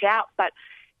to reach out. But,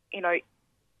 you know,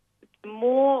 the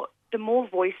more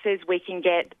voices we can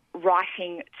get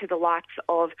writing to the likes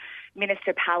of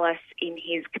Minister Pallas in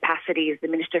his capacity as the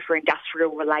Minister for Industrial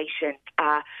Relations,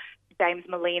 James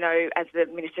Merlino as the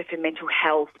Minister for Mental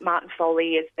Health, Martin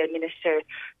Foley as the Minister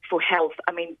for Health.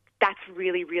 I mean, that's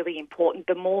really, really important.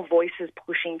 The more voices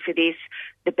pushing for this,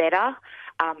 the better.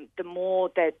 The more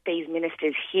that these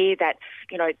ministers hear that,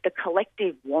 you know, the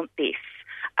collective want this.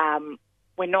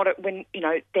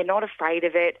 They're not afraid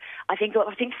of it. I think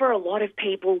for a lot of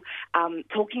people,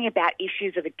 talking about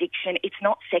issues of addiction, it's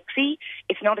not sexy.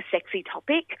 It's not a sexy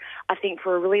topic. I think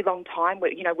for a really long time,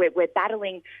 we're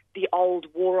battling the old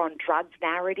war on drugs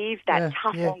narrative, that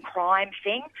tough on crime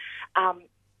thing.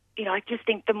 I just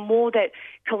think the more that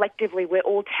collectively we're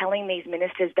all telling these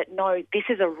ministers that, no, this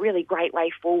is a really great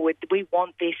way forward. We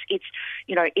want this. It's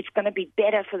going to be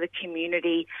better for the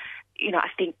community. I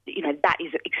think, that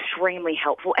is extremely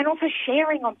helpful. And also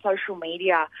sharing on social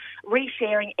media,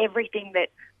 resharing everything that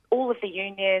all of the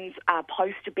unions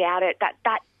post about it,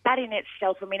 that in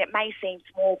itself, I mean, it may seem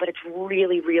small, but it's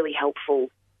really, really helpful.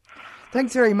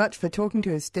 Thanks very much for talking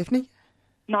to us, Stephanie.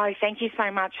 No, thank you so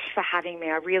much for having me.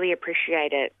 I really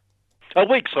appreciate it. A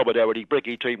weak solidarity,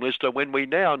 Brecky team listener, when we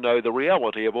now know the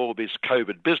reality of all this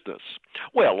COVID business.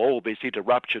 Well, all this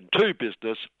interruption to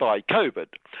business by COVID,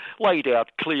 laid out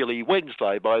clearly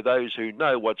Wednesday by those who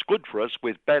know what's good for us,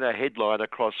 with banner headline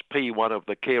across P1 of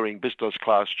the caring business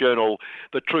class journal,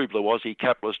 the True Blue Aussie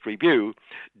Capitalist Review,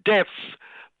 deaths,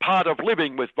 part of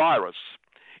living with virus.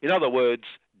 In other words,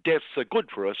 deaths are good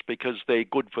for us because they're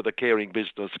good for the caring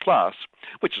business class,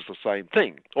 which is the same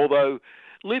thing. Although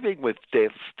living with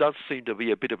deaths does seem to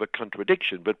be a bit of a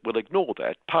contradiction, but we'll ignore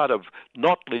that. Part of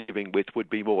not living with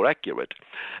would be more accurate.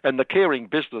 And the caring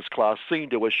business class seem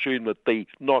to assume that the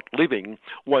not living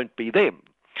won't be them.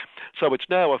 So it's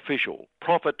now official.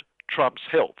 Profit trumps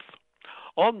health.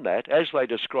 On that, as they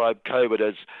describe COVID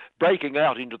as breaking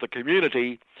out into the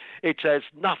community, it's as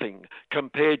nothing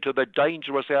compared to the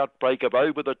dangerous outbreak of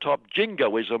over-the-top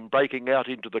jingoism breaking out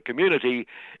into the community,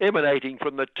 emanating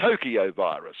from the Tokyo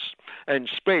virus and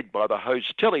spread by the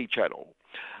host telly channel.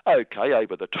 Okay,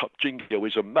 over-the-top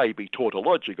jingoism may be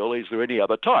tautological. Is there any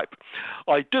other type?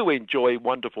 I do enjoy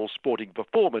wonderful sporting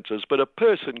performances, but a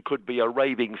person could be a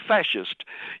raving fascist,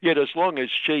 yet as long as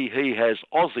he has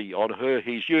Aussie on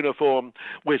his uniform,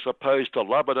 we're supposed to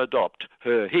love and adopt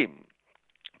him.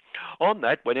 On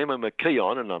that, when Emma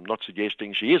McKeon, and I'm not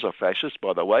suggesting she is a fascist,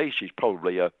 by the way, she's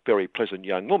probably a very pleasant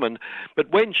young woman,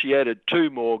 but when she added 2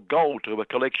 more gold to her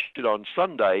collection on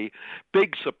Sunday,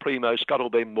 Big Supremo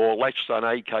Scuttlebem Morlachson,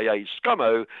 a.k.a.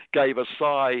 Scummo, gave a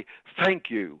sigh, "Thank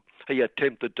you." He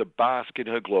attempted to bask in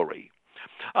her glory.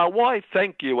 Why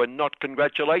thank you and not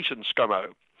congratulations,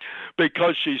 Scummo?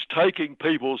 Because she's taking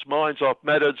people's minds off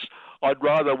matters I'd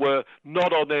rather were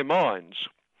not on their minds.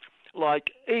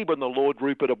 Like even the Lord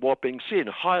Rupert of Wapping Sin,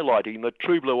 highlighting that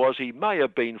True Blue Aussie may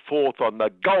have been 4th on the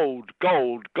gold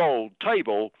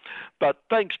table, but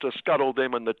thanks to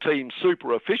Scuttlebem and the team's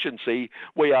super efficiency,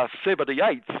 we are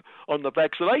 78th on the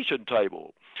vaccination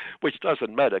table, which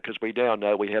doesn't matter because we now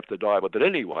know we have to die with it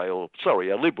anyway, or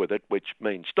live with it, which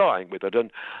means dying with it.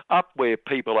 And up where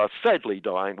people are sadly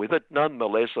dying with it,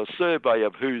 nonetheless, a survey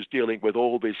of who's dealing with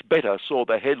all this better saw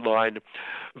the headline,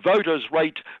 "Voters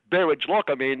rate Berridge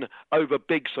Lockerman over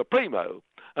Big Supremo."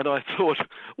 And I thought,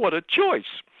 what a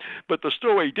choice. But the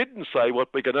story didn't say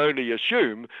what we can only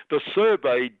assume, the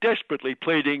survey desperately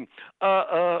pleading,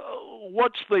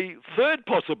 what's the third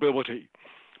possibility?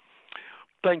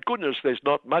 Thank goodness there's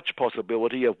not much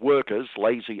possibility of workers,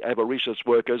 lazy, avaricious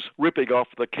workers, ripping off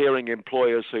the caring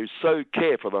employers who so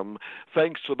care for them,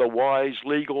 thanks to the wise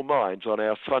legal minds on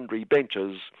our sundry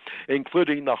benches,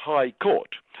 including the High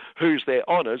Court, whose their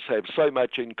honours have so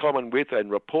much in common with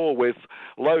and rapport with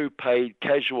low-paid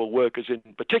casual workers in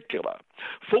particular,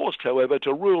 forced, however,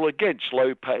 to rule against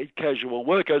low-paid casual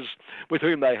workers with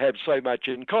whom they have so much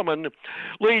in common,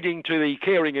 leading to the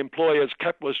Caring Employers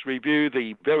Capitalist Review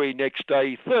the very next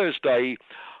day, Thursday.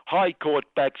 High Court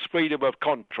backs freedom of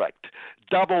contract,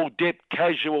 double-dip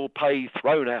casual pay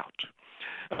thrown out.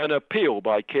 An appeal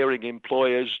by caring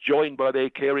employers joined by their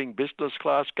caring business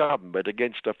class government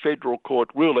against a federal court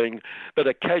ruling that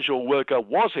a casual worker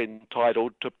was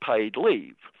entitled to paid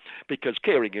leave, because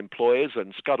caring employers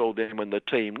and Scuttlebem and the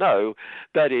team know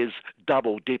that is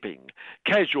double dipping.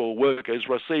 Casual workers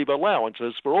receive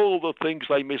allowances for all the things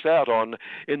they miss out on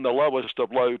in the lowest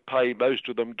of low pay most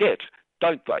of them get,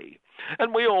 don't they?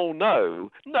 And we all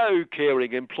know no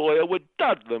caring employer would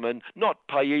dud them and not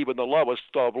pay even the lowest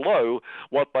of low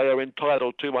what they are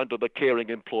entitled to under the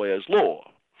caring employers law.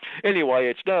 Anyway,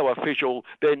 it's now official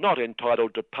they're not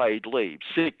entitled to paid leave,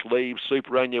 sick leave,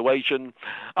 superannuation,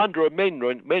 under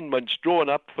amendments drawn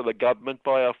up for the government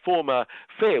by a former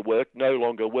Fair Work, no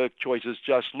longer Work Choices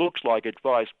Just Looks Like It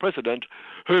Vice President,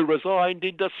 who resigned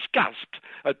in disgust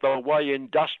at the way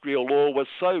industrial law was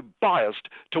so biased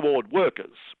toward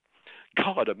workers.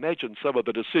 God, imagine some of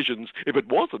the decisions if it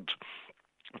wasn't.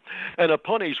 And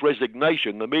upon his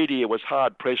resignation, the media was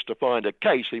hard-pressed to find a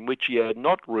case in which he had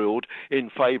not ruled in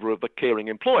favour of the caring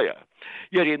employer.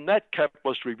 Yet in that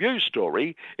Capitalist Review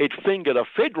story, it fingered a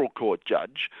federal court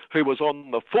judge who was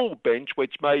on the full bench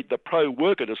which made the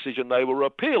pro-worker decision they were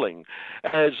appealing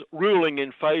as ruling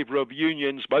in favour of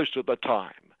unions most of the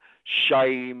time.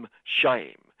 Shame,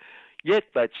 shame.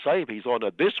 Yet that same His Honour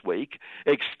this week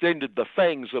extended the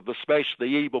fangs of the Smash the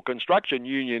Evil Construction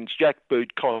Union's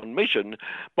jackboot commission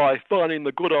by fining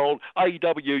the good old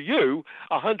AWU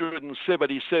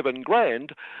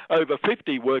 $177,000 over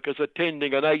 50 workers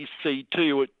attending an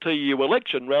ACTU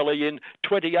election rally in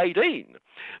 2018.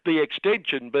 The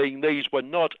extension being these were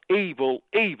not evil,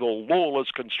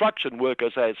 lawless construction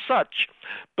workers as such,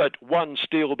 but one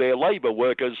still their labour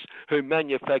workers who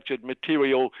manufactured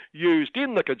material used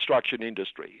in the construction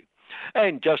industry.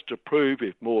 And just to prove,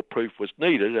 if more proof was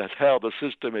needed, at how the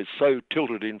system is so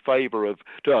tilted in favour of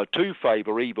to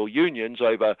favour evil unions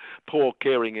over poor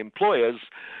caring employers,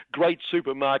 Great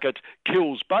Supermarket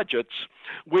Kills Budgets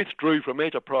withdrew from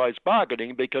enterprise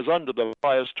bargaining because under the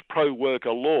biased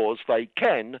pro-worker laws they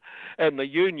can, and the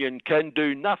union can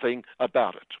do nothing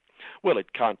about it. Well,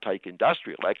 it can't take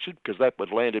industrial action because that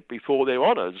would land it before their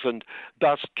honours, and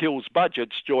thus Kills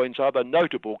Budgets joins other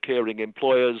notable caring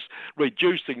employers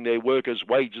reducing their workers'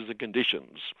 wages and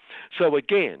conditions. So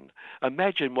again,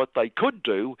 imagine what they could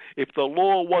do if the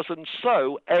law wasn't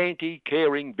so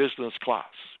anti-caring business class.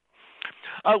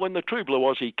 When the True Blue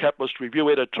Aussie Capitalist Review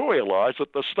editorialised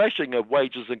that the slashing of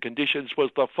wages and conditions was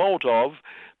the fault of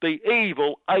the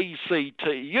evil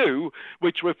ACTU,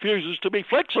 which refuses to be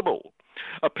flexible.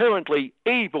 Apparently,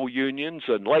 evil unions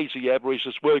and lazy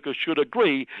avaricious workers should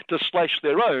agree to slash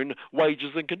their own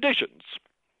wages and conditions.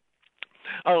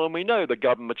 And we know the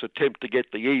government's attempt to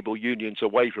get the evil unions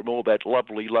away from all that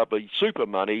lovely, lovely super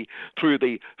money through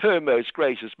the Her Most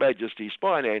Gracious Majesty's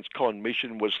Finance Con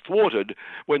mission was thwarted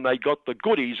when they got the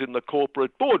goodies in the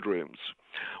corporate boardrooms.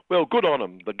 Well, good on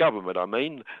them, the government, I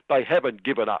mean. They haven't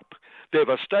given up. They've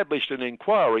established an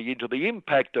inquiry into the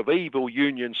impact of evil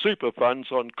union super funds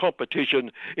on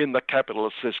competition in the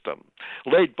capitalist system,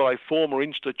 led by former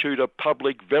Institute of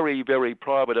Public, very, very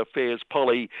private affairs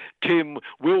Polly Tim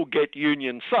Will-Get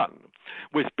Union son,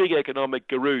 with big economic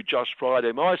guru Josh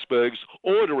Friday Icebergs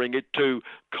ordering it to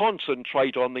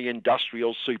concentrate on the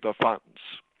industrial super funds.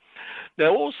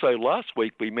 Now, also last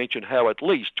week we mentioned how at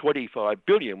least $25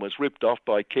 billion was ripped off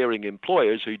by caring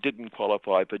employers who didn't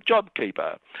qualify for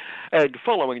JobKeeper. And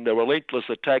following the relentless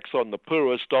attacks on the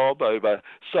poorest of over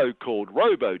so-called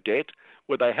robo-debt,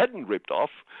 where they hadn't ripped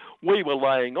off, we were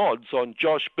laying odds on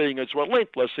Josh being as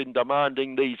relentless in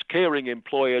demanding these caring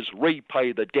employers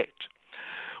repay the debt.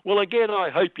 Well, again,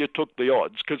 I hope you took the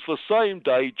odds, because the same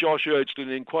day Josh urged an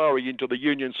inquiry into the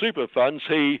union super funds,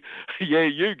 he, yeah,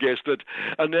 you guessed it,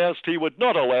 announced he would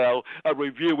not allow a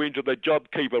review into the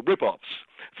JobKeeper rip-offs,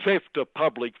 theft of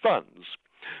public funds.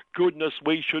 Goodness,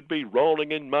 we should be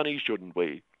rolling in money, shouldn't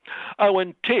we? Oh,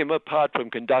 and Tim, apart from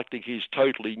conducting his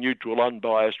totally neutral,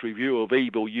 unbiased review of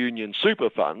evil union super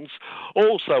funds,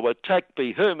 also attacked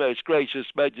the Her Most Gracious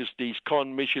Majesty's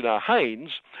Commissioner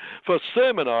Haynes for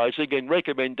sermonising in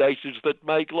recommendations that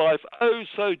make life oh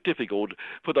so difficult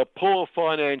for the poor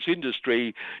finance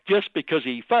industry, just because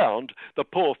he found the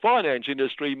poor finance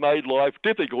industry made life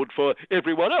difficult for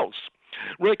everyone else.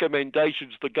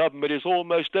 Recommendations the government is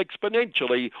almost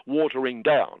exponentially watering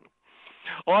down.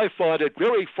 I find it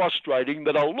very frustrating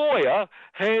that a lawyer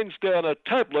hands down a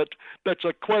tablet that's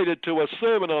equated to a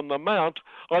Sermon on the Mount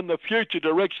on the future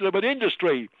direction of an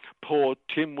industry. Poor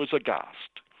Tim was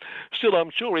aghast. Still, I'm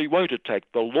sure he won't attack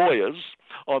the lawyers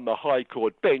on the High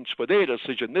Court bench for their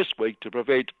decision this week to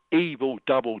prevent evil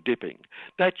double-dipping.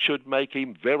 That should make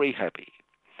him very happy.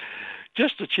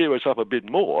 Just to cheer us up a bit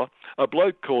more, a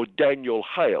bloke called Daniel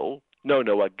Hale,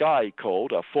 a guy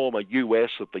called a former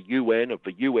US of the UN of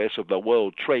the US of the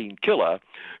world trained killer,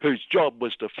 whose job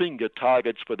was to finger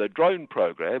targets for the drone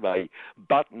program, a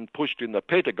button pushed in the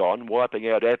Pentagon, wiping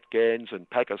out Afghans and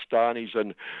Pakistanis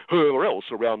and whoever else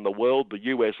around the world the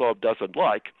US of doesn't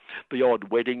like, the odd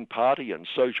wedding party and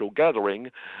social gathering,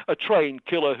 a trained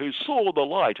killer who saw the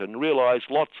light and realised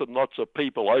lots and lots of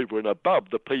people over and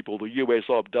above the people the US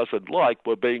of doesn't like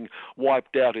were being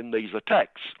wiped out in these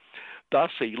attacks.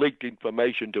 Thus, he leaked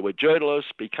information to a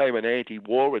journalist, became an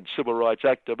anti-war and civil rights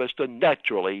activist, and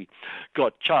naturally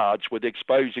got charged with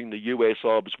exposing the US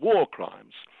ob's war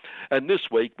crimes. And this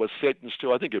week was sentenced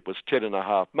to, I think it was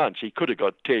 10.5 months. He could have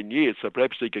got 10 years, so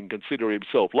perhaps he can consider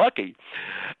himself lucky,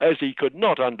 as he could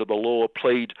not, under the law,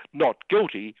 plead not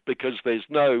guilty, because there's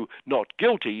no not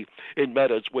guilty in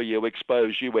matters where you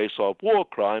expose US ob war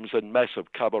crimes and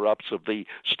massive cover-ups of the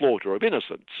slaughter of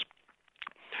innocents.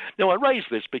 Now, I raise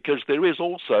this because there is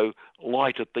also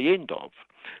light at the end of.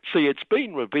 See, it's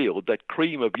been revealed that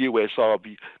cream of US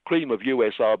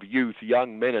Arb youth,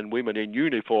 young men and women in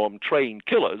uniform, trained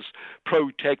killers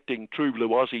protecting True Blue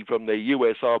Aussie from their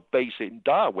US Arb base in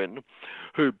Darwin,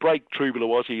 who break True Blue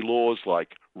Aussie laws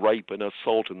like rape and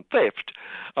assault and theft,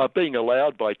 are being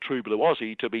allowed by True Blue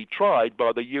Aussie to be tried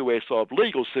by the US Arb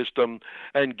legal system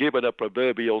and given a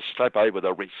proverbial slap over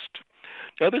the wrist.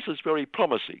 Now, this is very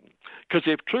promising, because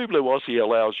if True Blue Aussie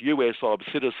allows US ob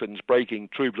citizens breaking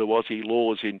True Blue Aussie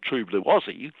laws in True Blue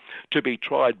Aussie to be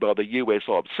tried by the US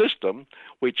ob system,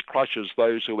 which crushes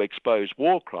those who expose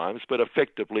war crimes but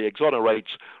effectively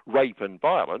exonerates rape and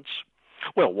violence,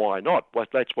 well, why not? Well,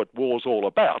 that's what war's all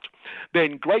about.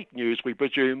 Then great news, we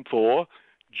presume, for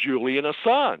Julian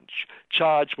Assange,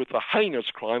 charged with the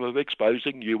heinous crime of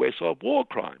exposing US ob war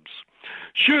crimes.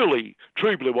 Surely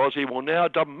True Blue Aussie will now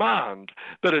demand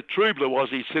that a True Blue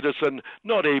Aussie citizen,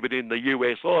 not even in the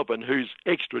US of, and whose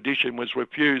extradition was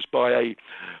refused by a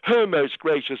Her Most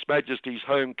Gracious Majesty's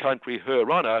home country, Her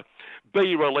Honour,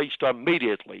 be released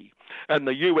immediately, and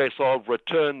the US of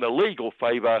return the legal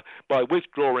favour by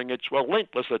withdrawing its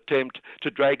relentless attempt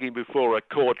to drag him before a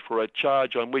court for a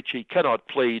charge on which he cannot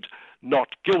plead not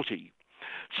guilty.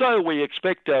 So we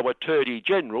expect our Attorney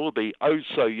General, the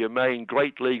oh-so-humane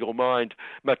great legal mind,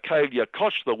 Michaelia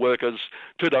Koch the Workers,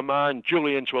 to demand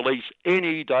Julian's release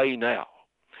any day now.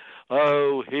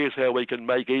 Oh, here's how we can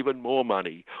make even more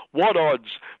money. What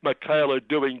odds Michaela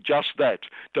doing just that,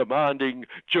 demanding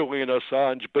Julian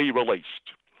Assange be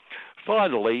released?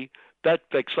 Finally, that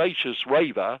vexatious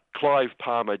raver, Clive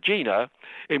Palmer-Gina,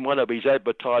 in one of his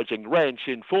advertising rants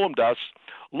informed us,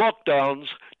 lockdowns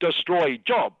destroy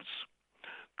jobs.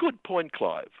 Good point,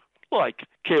 Clive. Like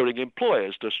caring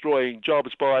employers destroying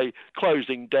jobs by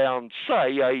closing down,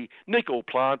 say, a nickel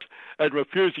plant and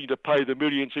refusing to pay the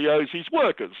millions he owes his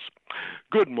workers.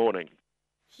 Good morning.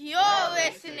 You're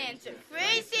listening to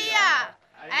 3CR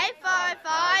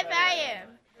 855 AM,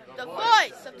 the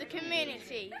voice of the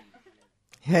community.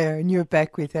 Yeah, and you're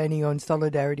back with Annie on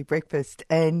Solidarity Breakfast.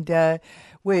 And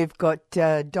we've got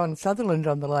Don Sutherland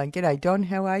on the line. G'day, Don.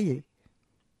 How are you?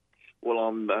 Well,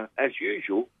 I'm, as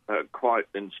usual, quite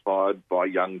inspired by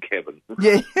young Kevin.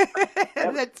 Yeah,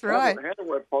 that's right. How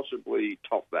do I possibly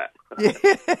top that?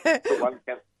 Yeah.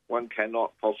 One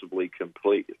cannot possibly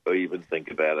complete or even think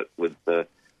about it with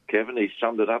Kevin. He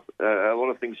summed it up, a lot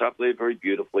of things up there very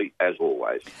beautifully, as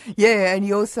always. Yeah, and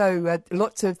he also,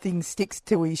 lots of things sticks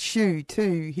to his shoe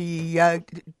too. He, a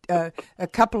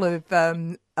couple of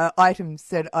items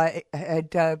that I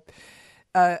had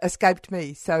escaped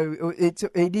me. So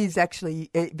it is actually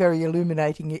very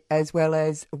illuminating as well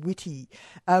as witty.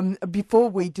 Before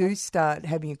we do start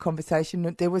having a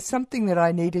conversation, there was something that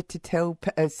I needed to tell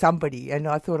somebody, and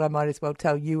I thought I might as well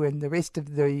tell you and the rest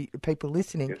of the people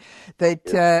listening,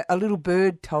 that a little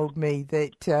bird told me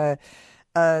that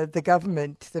the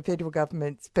government, the federal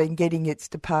government's been getting its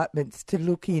departments to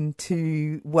look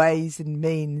into ways and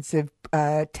means of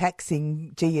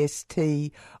taxing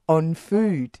GST on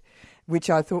food,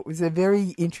 which I thought was a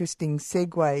very interesting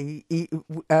segue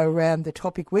around the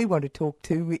topic we want to talk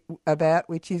to about,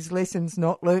 which is lessons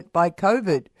not learnt by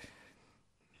COVID.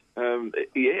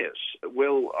 Yes.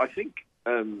 Well, I think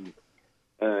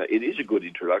it is a good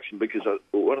introduction because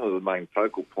one of the main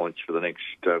focal points for the next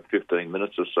 15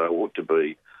 minutes or so ought to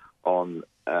be on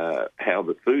how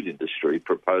the food industry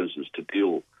proposes to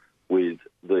deal with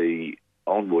the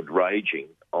onward raging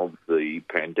of the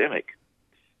pandemic.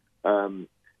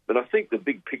 But I think the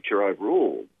big picture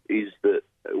overall is that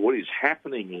what is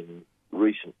happening in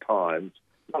recent times,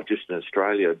 not just in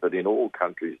Australia but in all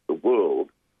countries of the world,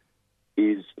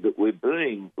 is that we're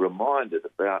being reminded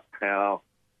about how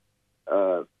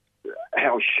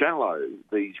shallow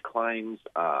these claims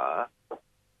are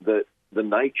that the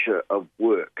nature of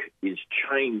work is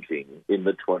changing in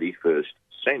the 21st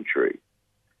century.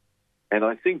 And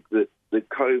I think that the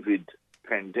COVID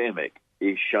pandemic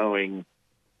is showing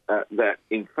that,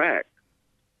 in fact,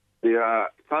 there are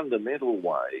fundamental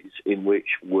ways in which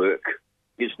work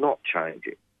is not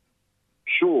changing.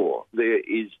 Sure, there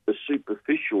is a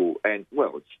superficial and,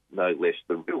 well, it's no less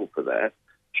the real for that,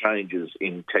 changes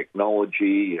in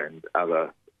technology and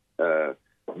other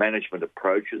management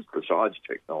approaches besides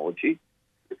technology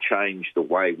to change the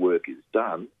way work is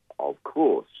done, of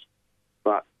course.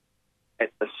 But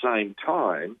at the same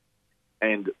time,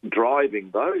 and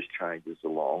driving those changes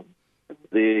along,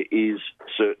 there is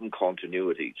certain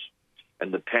continuities.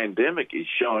 And the pandemic is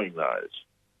showing those.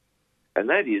 And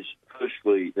that is,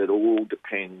 firstly, that all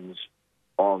depends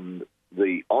on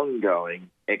the ongoing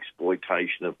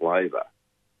exploitation of labour.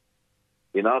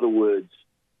 In other words,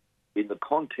 in the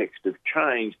context of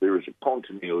change, there is a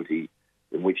continuity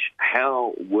in which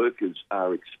how workers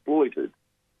are exploited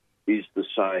is the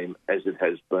same as it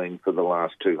has been for the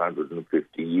last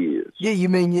 250 years. Yeah, you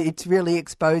mean it's really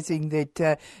exposing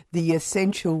that the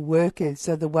essential workers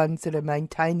are the ones that are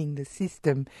maintaining the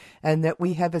system, and that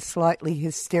we have a slightly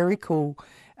hysterical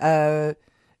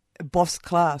boss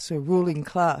class or ruling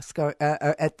class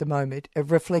at the moment,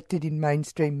 reflected in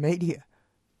mainstream media.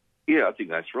 Yeah, I think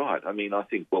that's right. I mean, I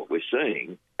think what we're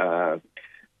seeing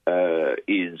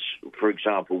is, for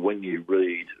example, when you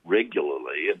read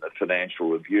regularly in the Financial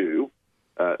Review,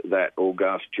 that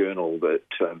august journal that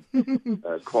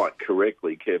quite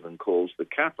correctly Kevin calls the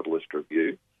Capitalist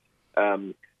Review,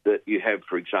 that you have,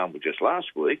 for example, just last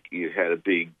week, you had a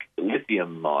big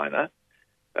lithium miner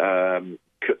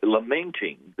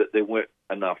lamenting that there weren't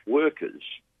enough workers.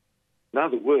 In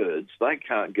other words, they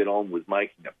can't get on with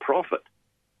making a profit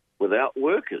without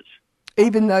workers.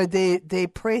 Even though their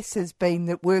press has been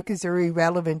that workers are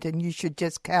irrelevant and you should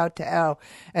just kowtow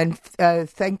and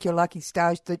thank your lucky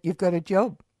stars that you've got a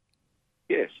job.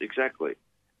 Yes, exactly.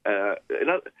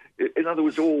 In other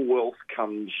words, all wealth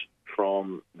comes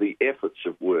from the efforts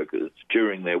of workers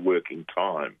during their working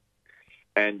time.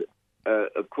 And,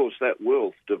 of course, that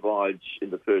wealth divides in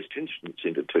the first instance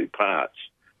into two parts,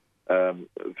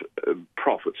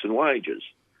 profits and wages.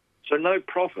 So no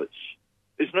profits.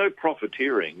 There's no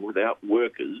profiteering without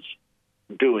workers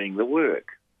doing the work.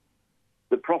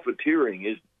 The profiteering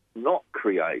is not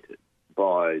created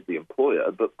by the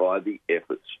employer, but by the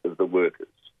efforts of the workers.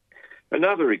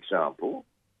 Another example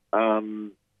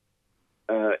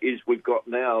is we've got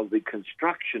now the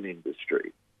construction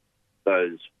industry,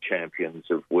 those champions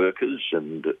of workers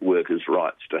and workers'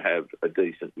 rights to have a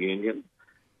decent union.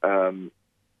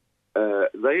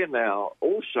 They are now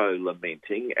also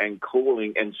lamenting and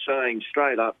calling and saying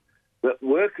straight up that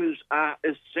workers are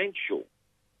essential,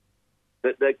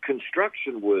 that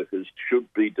construction workers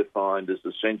should be defined as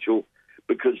essential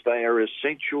because they are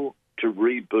essential to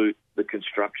reboot the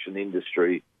construction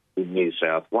industry in New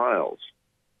South Wales,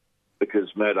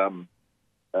 because Madame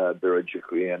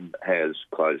Berejiklian has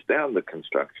closed down the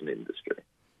construction industry.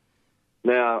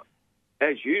 Now,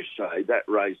 as you say, that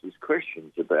raises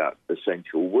questions about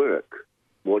essential work.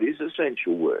 What is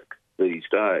essential work these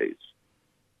days?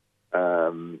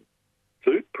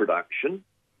 Food production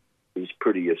is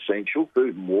pretty essential.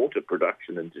 Food and water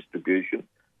production and distribution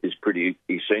is pretty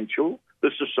essential.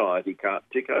 The society can't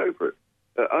tick over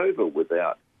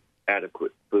without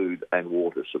adequate food and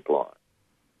water supply.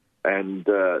 And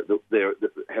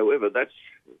however, that's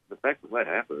the fact that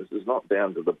happens is not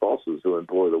down to the bosses who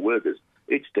employ the workers;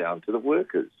 it's down to the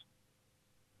workers.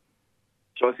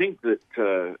 So I think that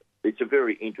it's a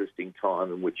very interesting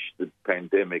time in which the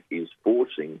pandemic is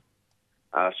forcing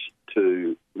us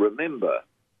to remember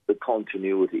the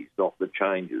continuities, not the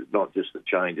changes, not just the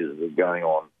changes that are going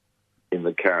on in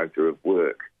the character of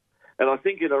work. And I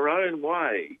think in her own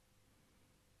way,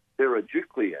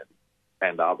 Berejiklian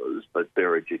and others, but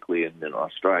Berejiklian in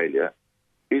Australia,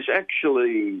 is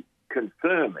actually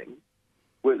confirming,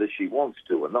 whether she wants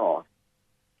to or not,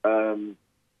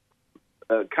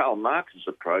 Karl Marx's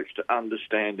approach to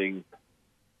understanding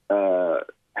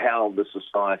how the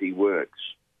society works,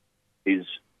 his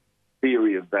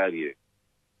theory of value.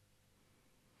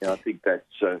 I think that's...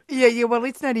 Yeah, well,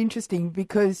 it's not interesting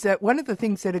because one of the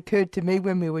things that occurred to me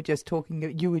when we were just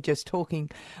talking, you were just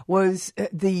talking, was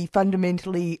the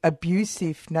fundamentally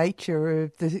abusive nature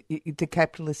of the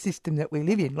capitalist system that we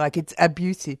live in. Like, it's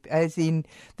abusive, as in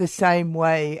the same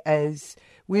way as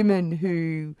women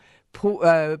who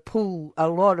pull a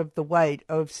lot of the weight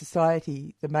of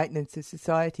society, the maintenance of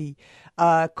society,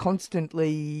 are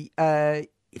constantly...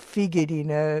 figured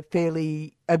in a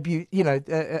fairly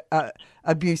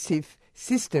abusive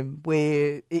system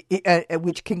where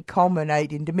which can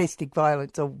culminate in domestic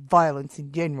violence or violence in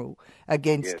general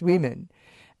against women.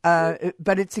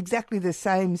 But it's exactly the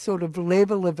same sort of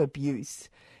level of abuse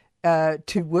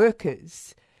to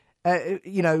workers,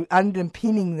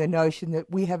 underpinning the notion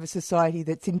that we have a society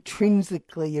that's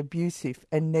intrinsically abusive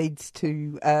and needs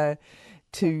to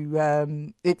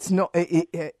it's not.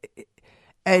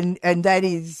 And that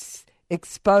is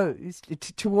exposed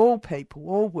to all people,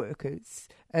 all workers,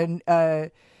 and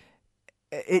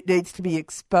it needs to be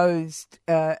exposed,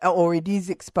 or it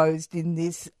is exposed in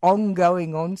this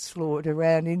ongoing onslaught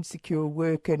around insecure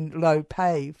work and low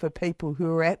pay for people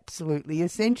who are absolutely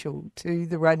essential to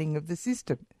the running of the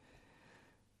system.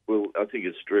 Well, I think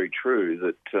it's very true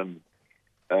that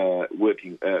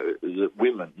that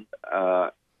women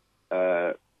are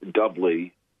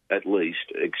doubly, at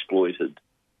least, exploited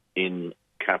in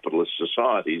capitalist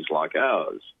societies like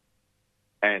ours.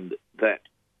 And that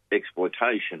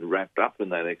exploitation, wrapped up in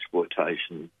that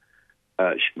exploitation,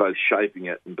 both shaping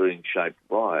it and being shaped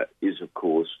by it, is, of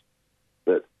course,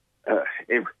 that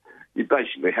you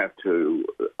basically have to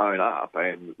own up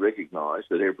and recognise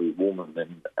that every woman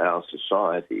in our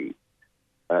society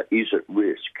is at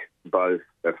risk, both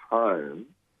at home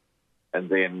and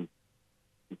then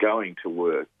going to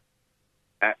work,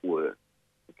 at work,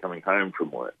 coming home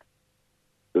from work.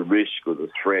 The risk or the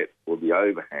threat or the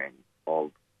overhang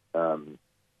of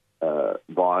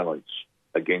violence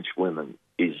against women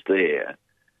is there,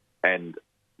 and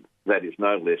that is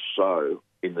no less so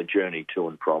in the journey to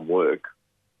and from work,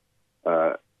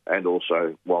 and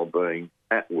also while being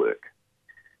at work,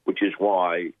 which is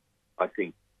why I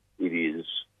think it is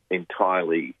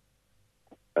entirely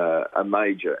a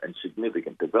major and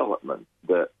significant development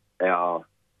that our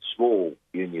small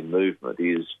union movement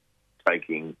is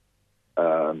taking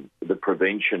the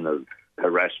prevention of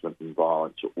harassment and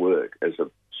violence at work as a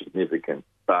significant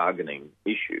bargaining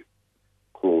issue.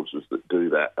 Clauses that do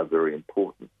that are very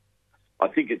important. I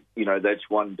think that's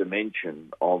one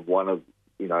dimension of one of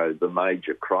the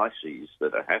major crises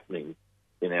that are happening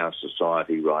in our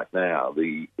society right now.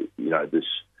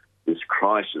 This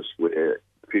crisis where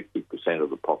 50% of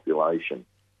the population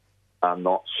are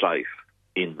not safe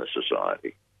in the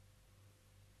society.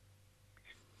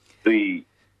 The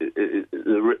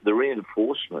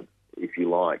reinforcement if you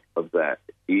like, of that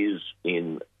is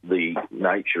in the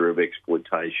nature of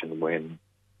exploitation when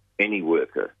any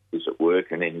worker is at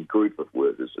work and any group of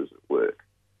workers is at work.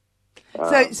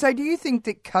 So do you think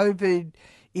that COVID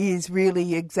is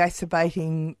really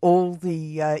exacerbating all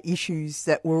the issues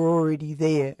that were already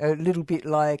there? A little bit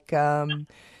like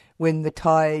when the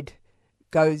tide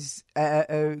goes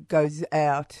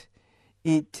out,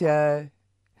 it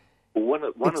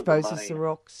exposes the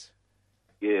rocks.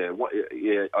 Yeah,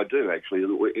 I do actually.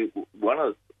 One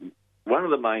of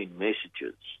the main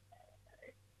messages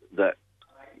that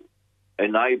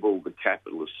enable the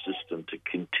capitalist system to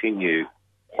continue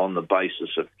on the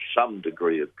basis of some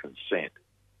degree of consent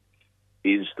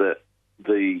is that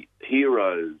the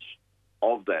heroes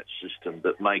of that system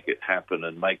that make it happen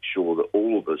and make sure that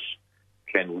all of us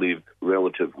can live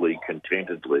relatively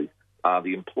contentedly are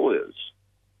the employers,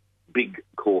 big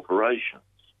corporations.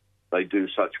 They do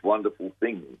such wonderful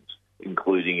things,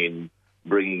 including in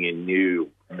bringing in new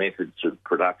methods of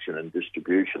production and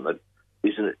distribution. That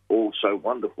isn't it all so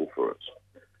wonderful for us?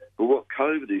 But what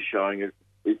COVID is showing is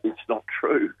it's not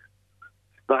true.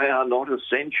 They are not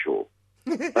essential.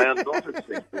 They are not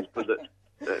essential for the.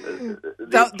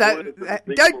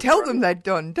 Don't tell them that,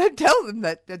 Don. Don't tell them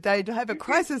that they have a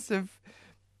crisis of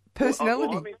personality.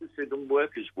 Well, I'm interested in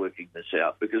workers working this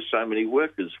out because so many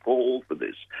workers fall for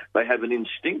this. They have an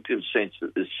instinctive sense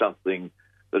that there's something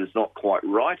that is not quite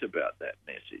right about that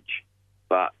message.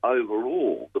 But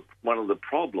overall, one of the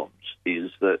problems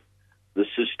is that the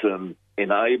system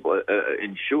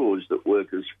ensures that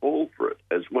workers fall for it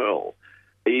as well,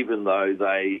 even though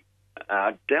they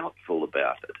are doubtful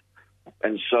about it.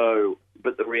 And so,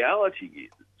 but the reality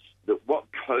is that what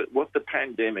the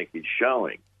pandemic is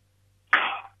showing,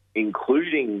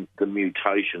 including the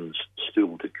mutations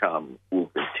still to come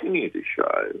will continue to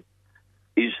show,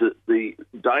 is that the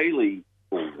daily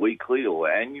or weekly or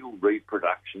annual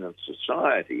reproduction of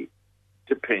society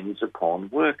depends upon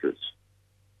workers,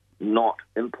 not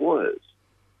employers.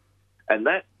 And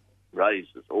that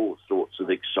raises all sorts of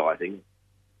exciting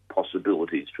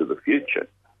possibilities for the future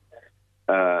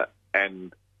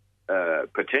and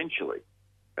potentially,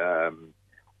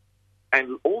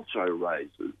 and also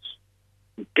raises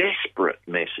desperate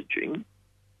messaging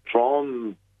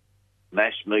from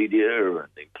mass media and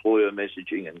employer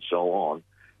messaging and so on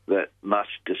that must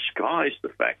disguise the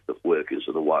fact that workers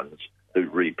are the ones who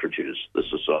reproduce the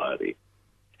society.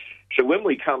 So when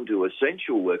we come to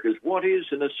essential workers, what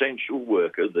is an essential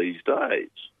worker these days?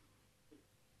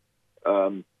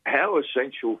 How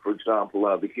essential, for example,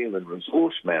 are the human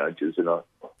resource managers in a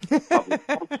public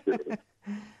hospital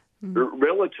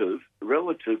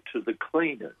relative to the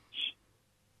cleaners,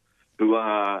 who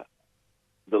are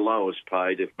the lowest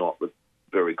paid, if not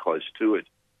very close to it,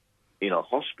 in a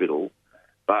hospital,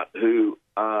 but who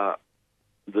are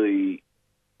the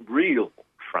real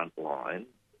front line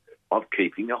of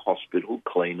keeping a hospital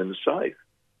clean and safe.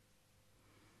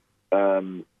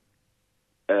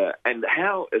 And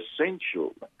how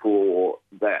essential for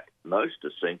that most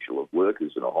essential of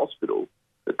workers in a hospital,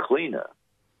 the cleaner,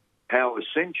 how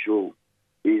essential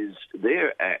is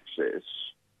their access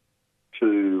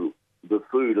to the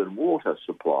food and water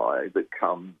supply that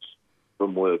comes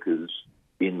from workers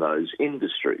in those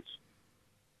industries?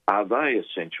 Are they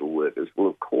essential workers? Well,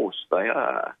 of course they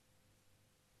are.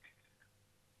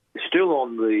 Still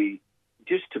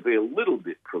just to be a little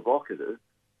bit provocative,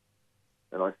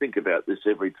 and I think about this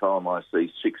every time I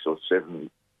see 6 or 7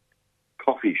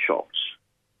 coffee shops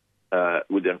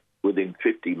within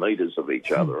 50 metres of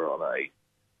each other on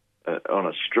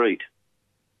a street.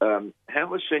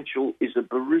 How essential is a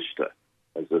barista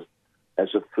as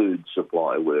a food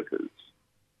supply workers?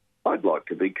 I'd like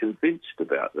to be convinced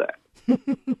about that.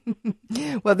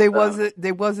 Well, there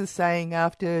was a saying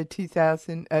after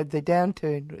 2000, the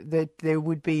downturn, that there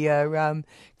would be a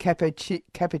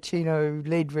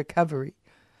cappuccino-led recovery.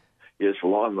 Yes,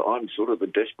 well, I'm sort of a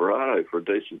desperado for a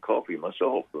decent coffee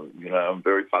myself. I'm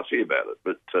very fussy about it,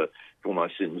 but for my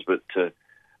sins. But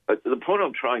the point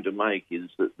I'm trying to make is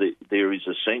that there is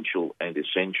essential and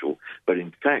essential, but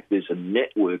in fact there's a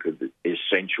network of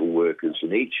essential workers,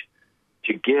 and each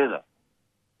together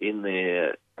in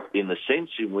the sense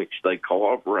in which they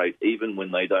cooperate, even when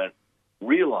they don't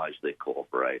realise they're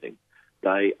cooperating,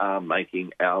 they are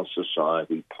making our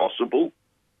society possible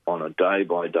on a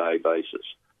day-by-day basis,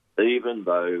 even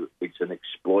though it's an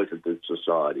exploitative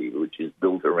society which is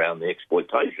built around the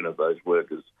exploitation of those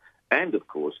workers and, of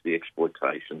course, the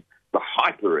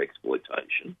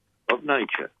hyper-exploitation of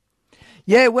nature.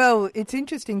 Yeah, well, it's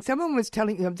interesting. Someone was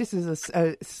telling this is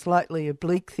a slightly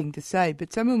oblique thing to say,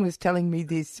 but someone was telling me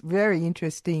this very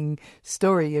interesting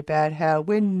story about how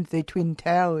when the Twin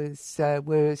Towers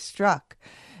were struck,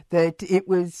 that it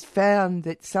was found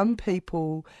that some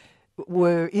people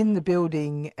were in the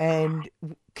building and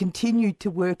continued to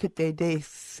work at their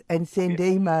desks and send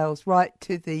emails right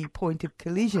to the point of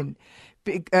collision,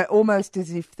 almost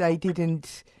as if they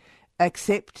didn't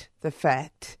accept the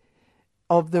fact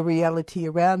of the reality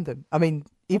around them. I mean,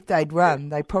 if they'd run,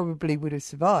 they probably would have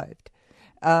survived.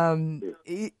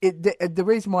 The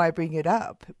reason why I bring it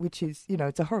up, which is,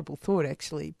 it's a horrible thought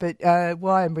actually, but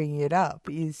why I'm bringing it up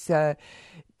is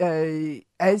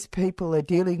as people are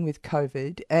dealing with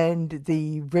COVID and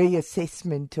the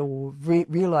reassessment or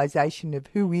realisation of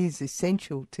who is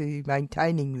essential to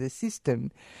maintaining the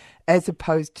system, as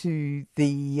opposed to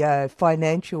the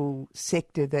financial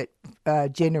sector that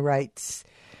generates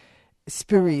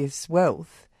spurious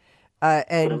wealth,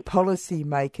 and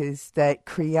policymakers that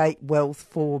create wealth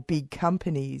for big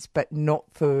companies but not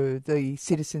for the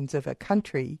citizens of a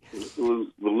country. Well,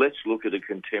 let's look at a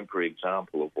contemporary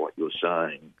example of what you're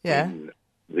saying in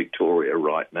Victoria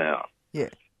right now. Yeah.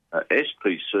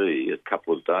 SPC, a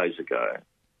couple of days ago,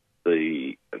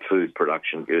 the food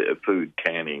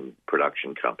canning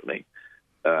production company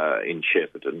in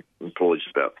Shepparton, employs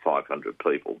about 500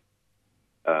 people.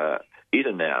 It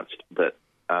announced that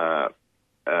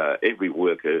every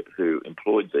worker who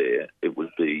employed there, it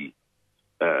would be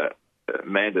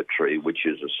mandatory, which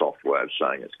is a soft way of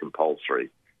saying it's compulsory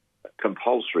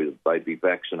that they be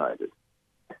vaccinated,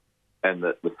 and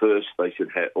that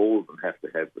all of them have to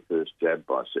have the first jab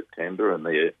by September, and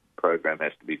their program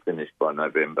has to be finished by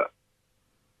November.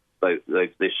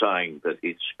 They're saying that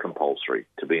it's compulsory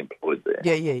to be employed there.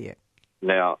 Yeah.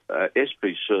 Now,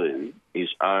 SPC is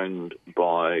owned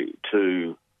by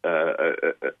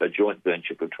a joint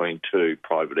venture between two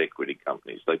private equity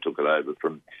companies. They took it over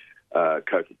from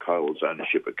Coca-Cola's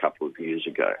ownership a couple of years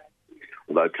ago,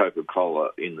 although Coca-Cola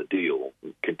in the deal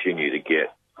continue to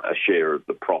get a share of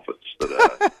the profits that are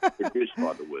produced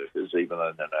by the workers, even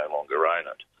though they no longer own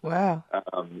it. Wow.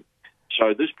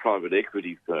 So this private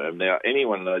equity firm, now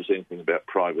anyone who knows anything about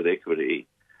private equity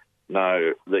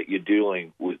know that you're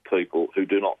dealing with people who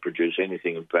do not produce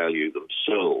anything of value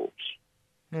themselves.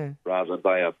 Rather,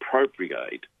 they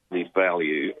appropriate the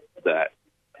value that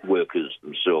workers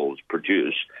themselves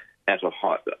produce at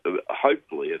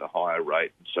hopefully at a higher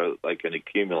rate, so that they can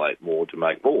accumulate more to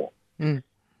make more.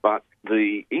 But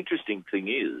the interesting thing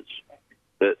is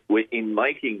that in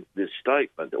making this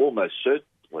statement, almost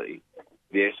certainly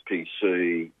the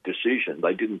SPC decision,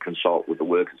 they didn't consult with the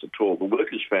workers at all. The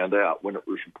workers found out when it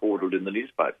was reported in the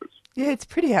newspapers. Yeah, it's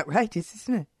pretty outrageous,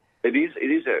 isn't it? It is.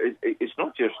 It's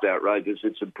not just outrageous.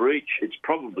 It's a breach. It's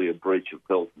probably a breach of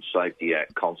Health and Safety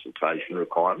Act consultation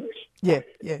requirements. Yeah.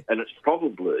 And it's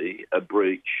probably a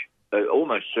breach.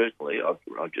 Almost certainly, I've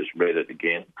just read it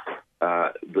again.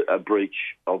 A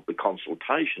breach of the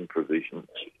consultation provisions,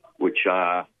 which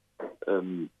are,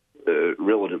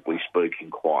 relatively speaking,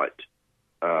 quite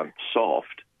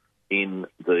soft in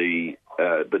the.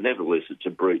 But nevertheless, it's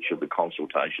a breach of the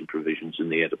consultation provisions in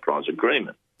the enterprise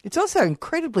agreement. It's also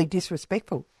incredibly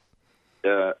disrespectful.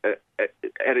 Without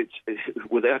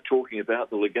talking about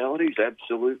the legalities,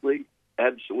 absolutely.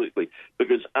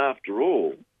 Because after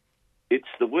all, it's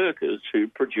the workers who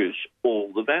produce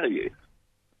all the value.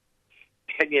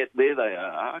 And yet there they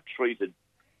are, treated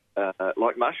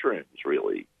like mushrooms,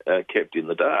 really, kept in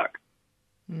the dark.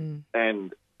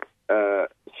 And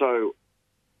so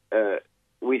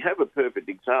we have a perfect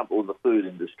example in the food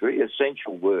industry.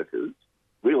 Essential workers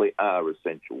really are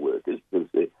essential workers because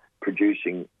they're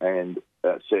producing and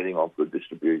setting off the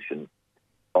distribution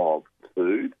of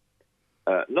food.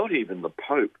 Not even the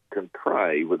Pope can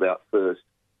pray without first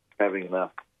having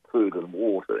enough food and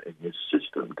water in his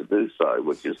system to do so,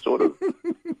 which is sort of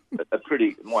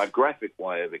my graphic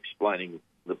way of explaining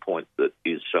the point that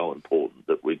is so important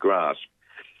that we grasp.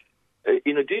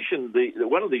 In addition,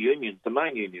 one of the unions, the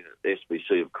main union at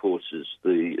SPC, of course, is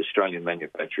the Australian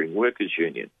Manufacturing Workers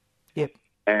Union. Yep.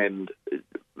 And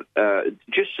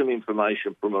just some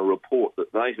information from a report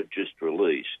that they have just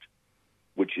released,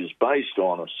 which is based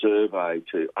on a survey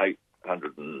to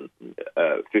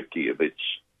 850 of its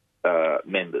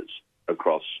members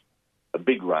across a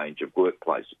big range of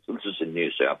workplaces. This is in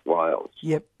New South Wales.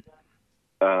 Yep.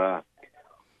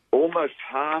 Almost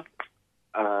half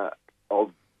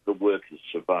of the workers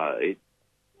surveyed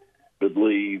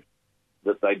believe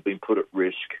that they'd been put at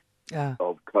risk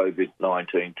of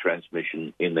COVID-19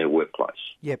 transmission in their workplace.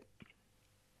 Yep.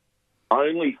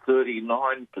 Only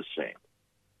 39%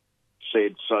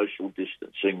 said social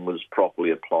distancing was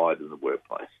properly applied in the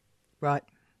workplace. Right.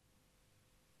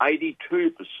 82%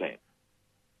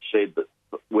 said that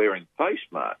wearing face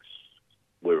masks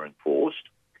were enforced,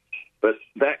 but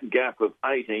that gap of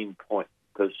 18%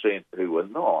 who were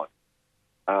not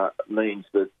means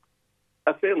that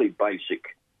a fairly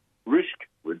basic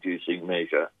risk-reducing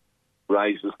measure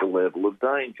raises the level of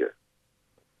danger.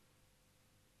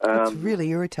 It's really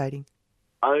irritating.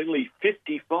 Only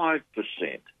 55%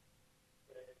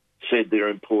 said their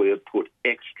employer put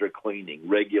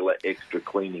regular extra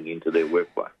cleaning into their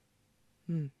workplace.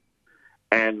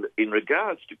 And in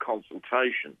regards to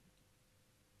consultation,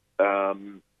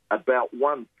 about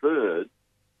 1/3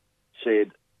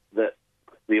 said that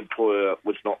the employer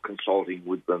was not consulting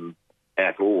with them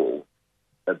at all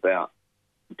about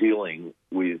dealing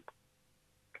with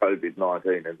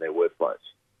COVID-19 in their workplace.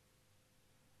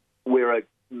 Where a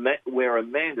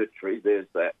mandatory, there's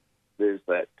that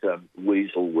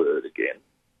weasel word again.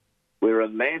 Where a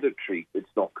mandatory,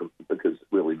 it's not because it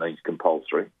really means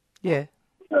compulsory. Yeah.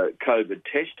 COVID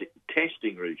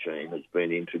testing regime has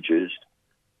been introduced.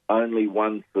 Only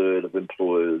 1/3 of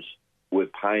employers were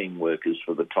paying workers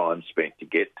for the time spent to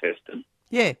get tested.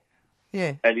 Yeah.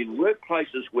 Yeah. And in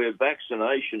workplaces where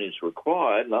vaccination is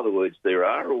required, in other words, there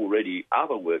are already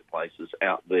other workplaces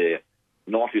out there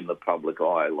not in the public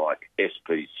eye like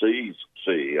SPC's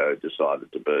CEO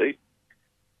decided to be,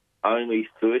 only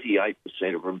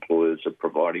 38% of employers are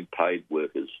providing paid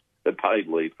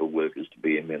leave for workers to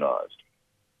be immunised.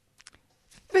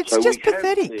 It's just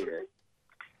pathetic.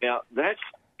 Now, that's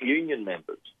union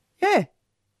members. Yeah.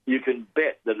 You can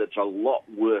bet that it's a lot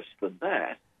worse than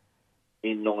that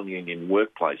in non-union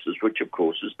workplaces, which, of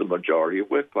course, is the majority of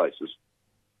workplaces.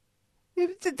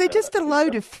 They're just a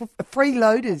load of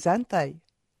freeloaders, aren't they?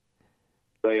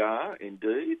 They are,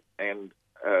 indeed, and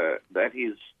that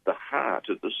is the heart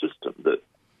of the system, that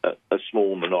a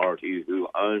small minority who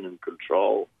own and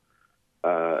control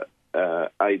are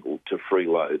able to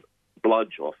freeload,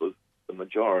 bludge off of the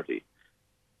majority.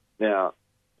 Now,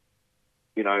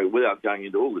 without going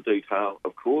into all the detail,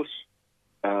 of course,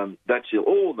 that's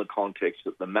all in the context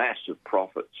that the mass of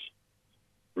profits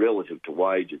relative to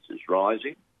wages is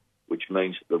rising, which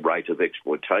means that the rate of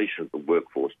exploitation of the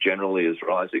workforce generally is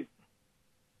rising.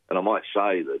 And I might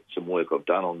say that some work I've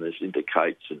done on this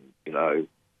indicates and,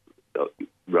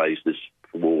 raise this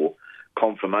for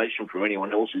confirmation from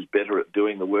anyone else who's better at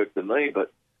doing the work than me,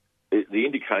 but the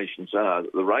indications are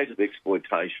that the rate of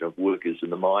exploitation of workers in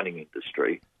the mining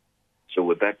industry, so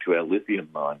we're back to our lithium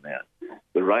mine now,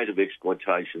 the rate of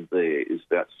exploitation there is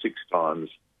about 6 times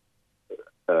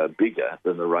bigger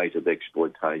than the rate of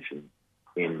exploitation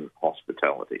in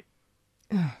hospitality.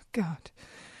 Oh, God.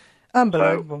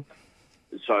 Unbelievable.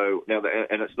 So now,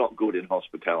 and it's not good in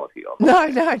hospitality. No, I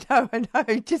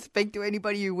know. Just speak to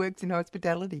anybody who works in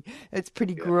hospitality. It's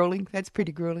pretty gruelling. That's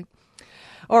pretty gruelling.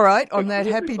 All right, on that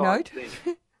happy note.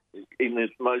 In this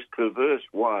most perverse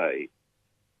way,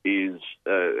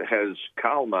 has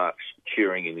Karl Marx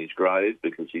cheering in his grave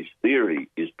because his theory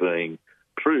is being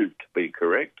proved to be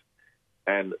correct,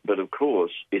 but of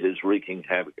course it is wreaking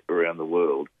havoc around the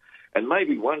world. And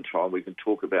maybe one time we can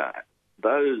talk about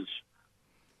those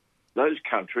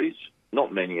countries,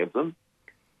 not many of them,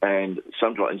 and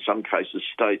sometimes in some cases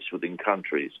states within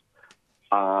countries,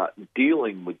 are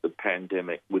dealing with the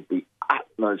pandemic with the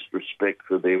utmost respect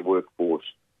for their workforce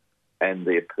and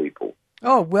their people.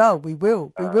 Oh, well, we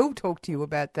will. We will talk to you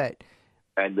about that.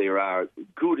 And there are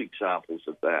good examples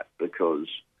of that because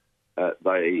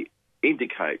they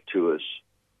indicate to us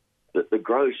that the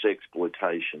gross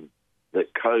exploitation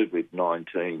that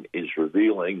COVID-19 is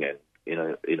revealing, and in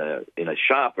a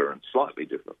sharper and slightly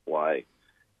different way,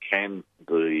 can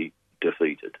be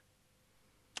defeated.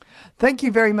 Thank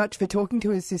you very much for talking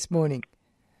to us this morning.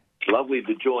 Lovely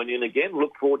to join in again.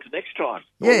 Look forward to next time.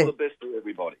 Yeah. All the best to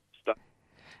everybody.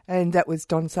 And that was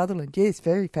Don Sutherland. Yes,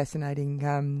 very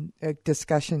fascinating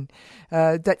discussion.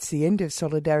 That's the end of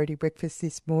Solidarity Breakfast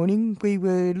this morning. We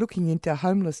were looking into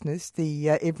homelessness, the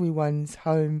Everyone's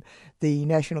Home, the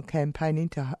national campaign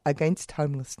against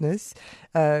homelessness.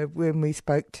 When we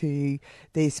spoke to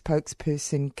their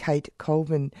spokesperson, Kate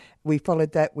Colvin, we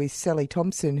followed that with Sally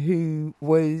Thompson, who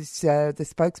was the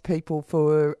spokespeople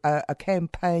for a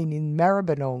campaign in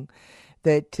Maribyrnong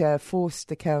that forced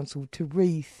the council to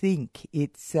rethink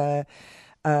its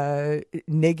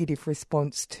negative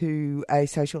response to a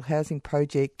social housing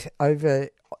project over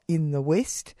in the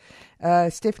West.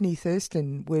 Stephanie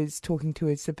Thurston was talking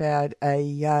to us about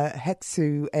a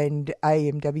HACSU and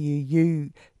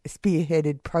AMWU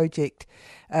spearheaded project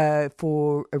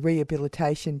for a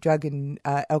rehabilitation, drug and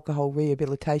alcohol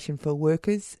rehabilitation for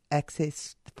workers,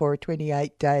 access for a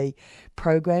 28-day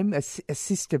program, a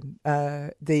system.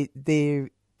 They're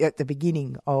at the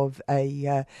beginning of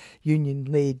a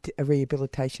union-led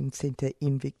rehabilitation centre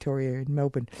in Victoria and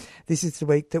Melbourne. This is the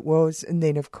week that was, and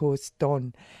then of course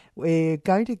Don. We're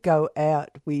going to go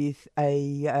out with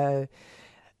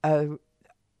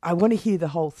I want to hear the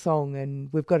whole song, and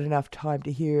we've got enough time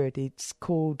to hear it. It's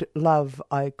called "Love,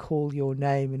 I Call Your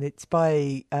Name," and it's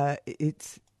by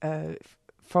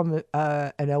from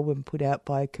an album put out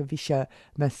by Kavisha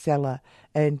Masala,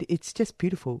 and it's just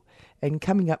beautiful. And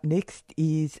coming up next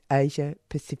is Asia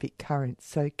Pacific Currents.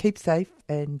 So keep safe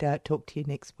and talk to you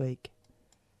next week.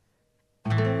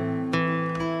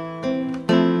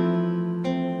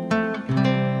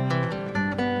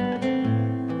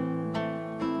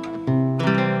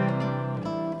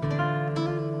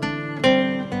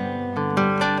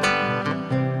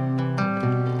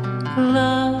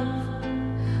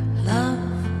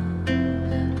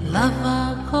 Love,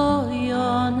 I call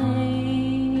your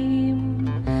name,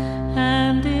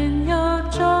 and in your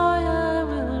joy I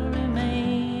will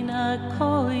remain. I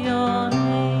call your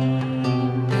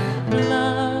name.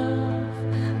 Love,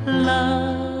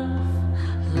 love,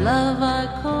 love, I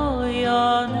call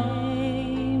your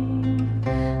name,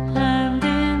 and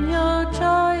in your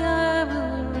joy I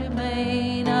will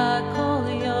remain. I call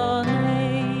your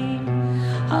name.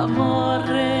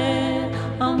 Amore,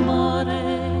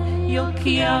 amore, io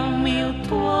chiami il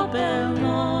tuo bel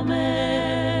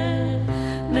nome,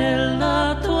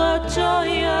 nella tua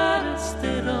gioia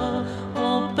resterò,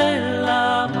 oh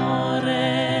bell'amore,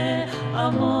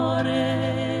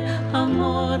 amore,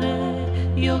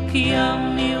 amore, io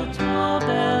chiami il tuo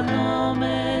bel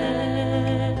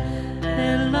nome,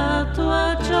 nella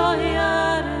tua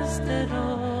gioia resterò,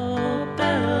 oh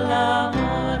bell'amore.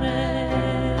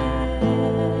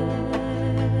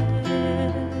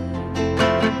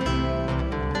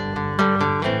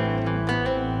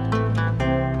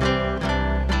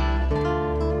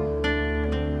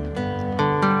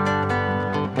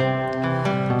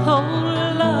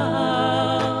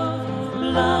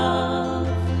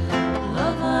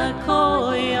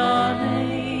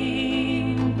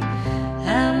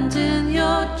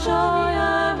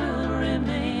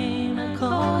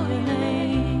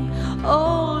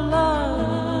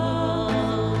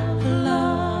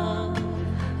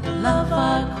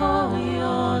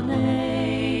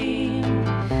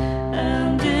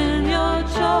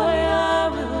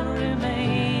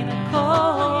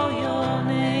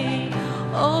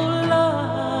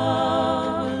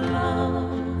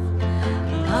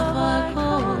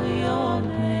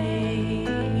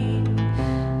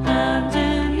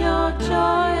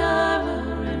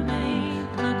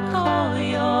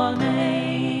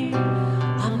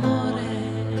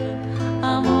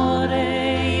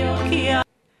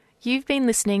 You've been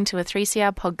listening to a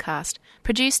 3CR podcast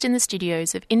produced in the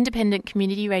studios of independent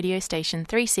community radio station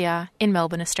 3CR in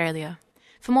Melbourne, Australia.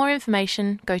 For more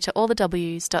information, go to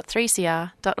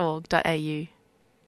allthews.3cr.org.au.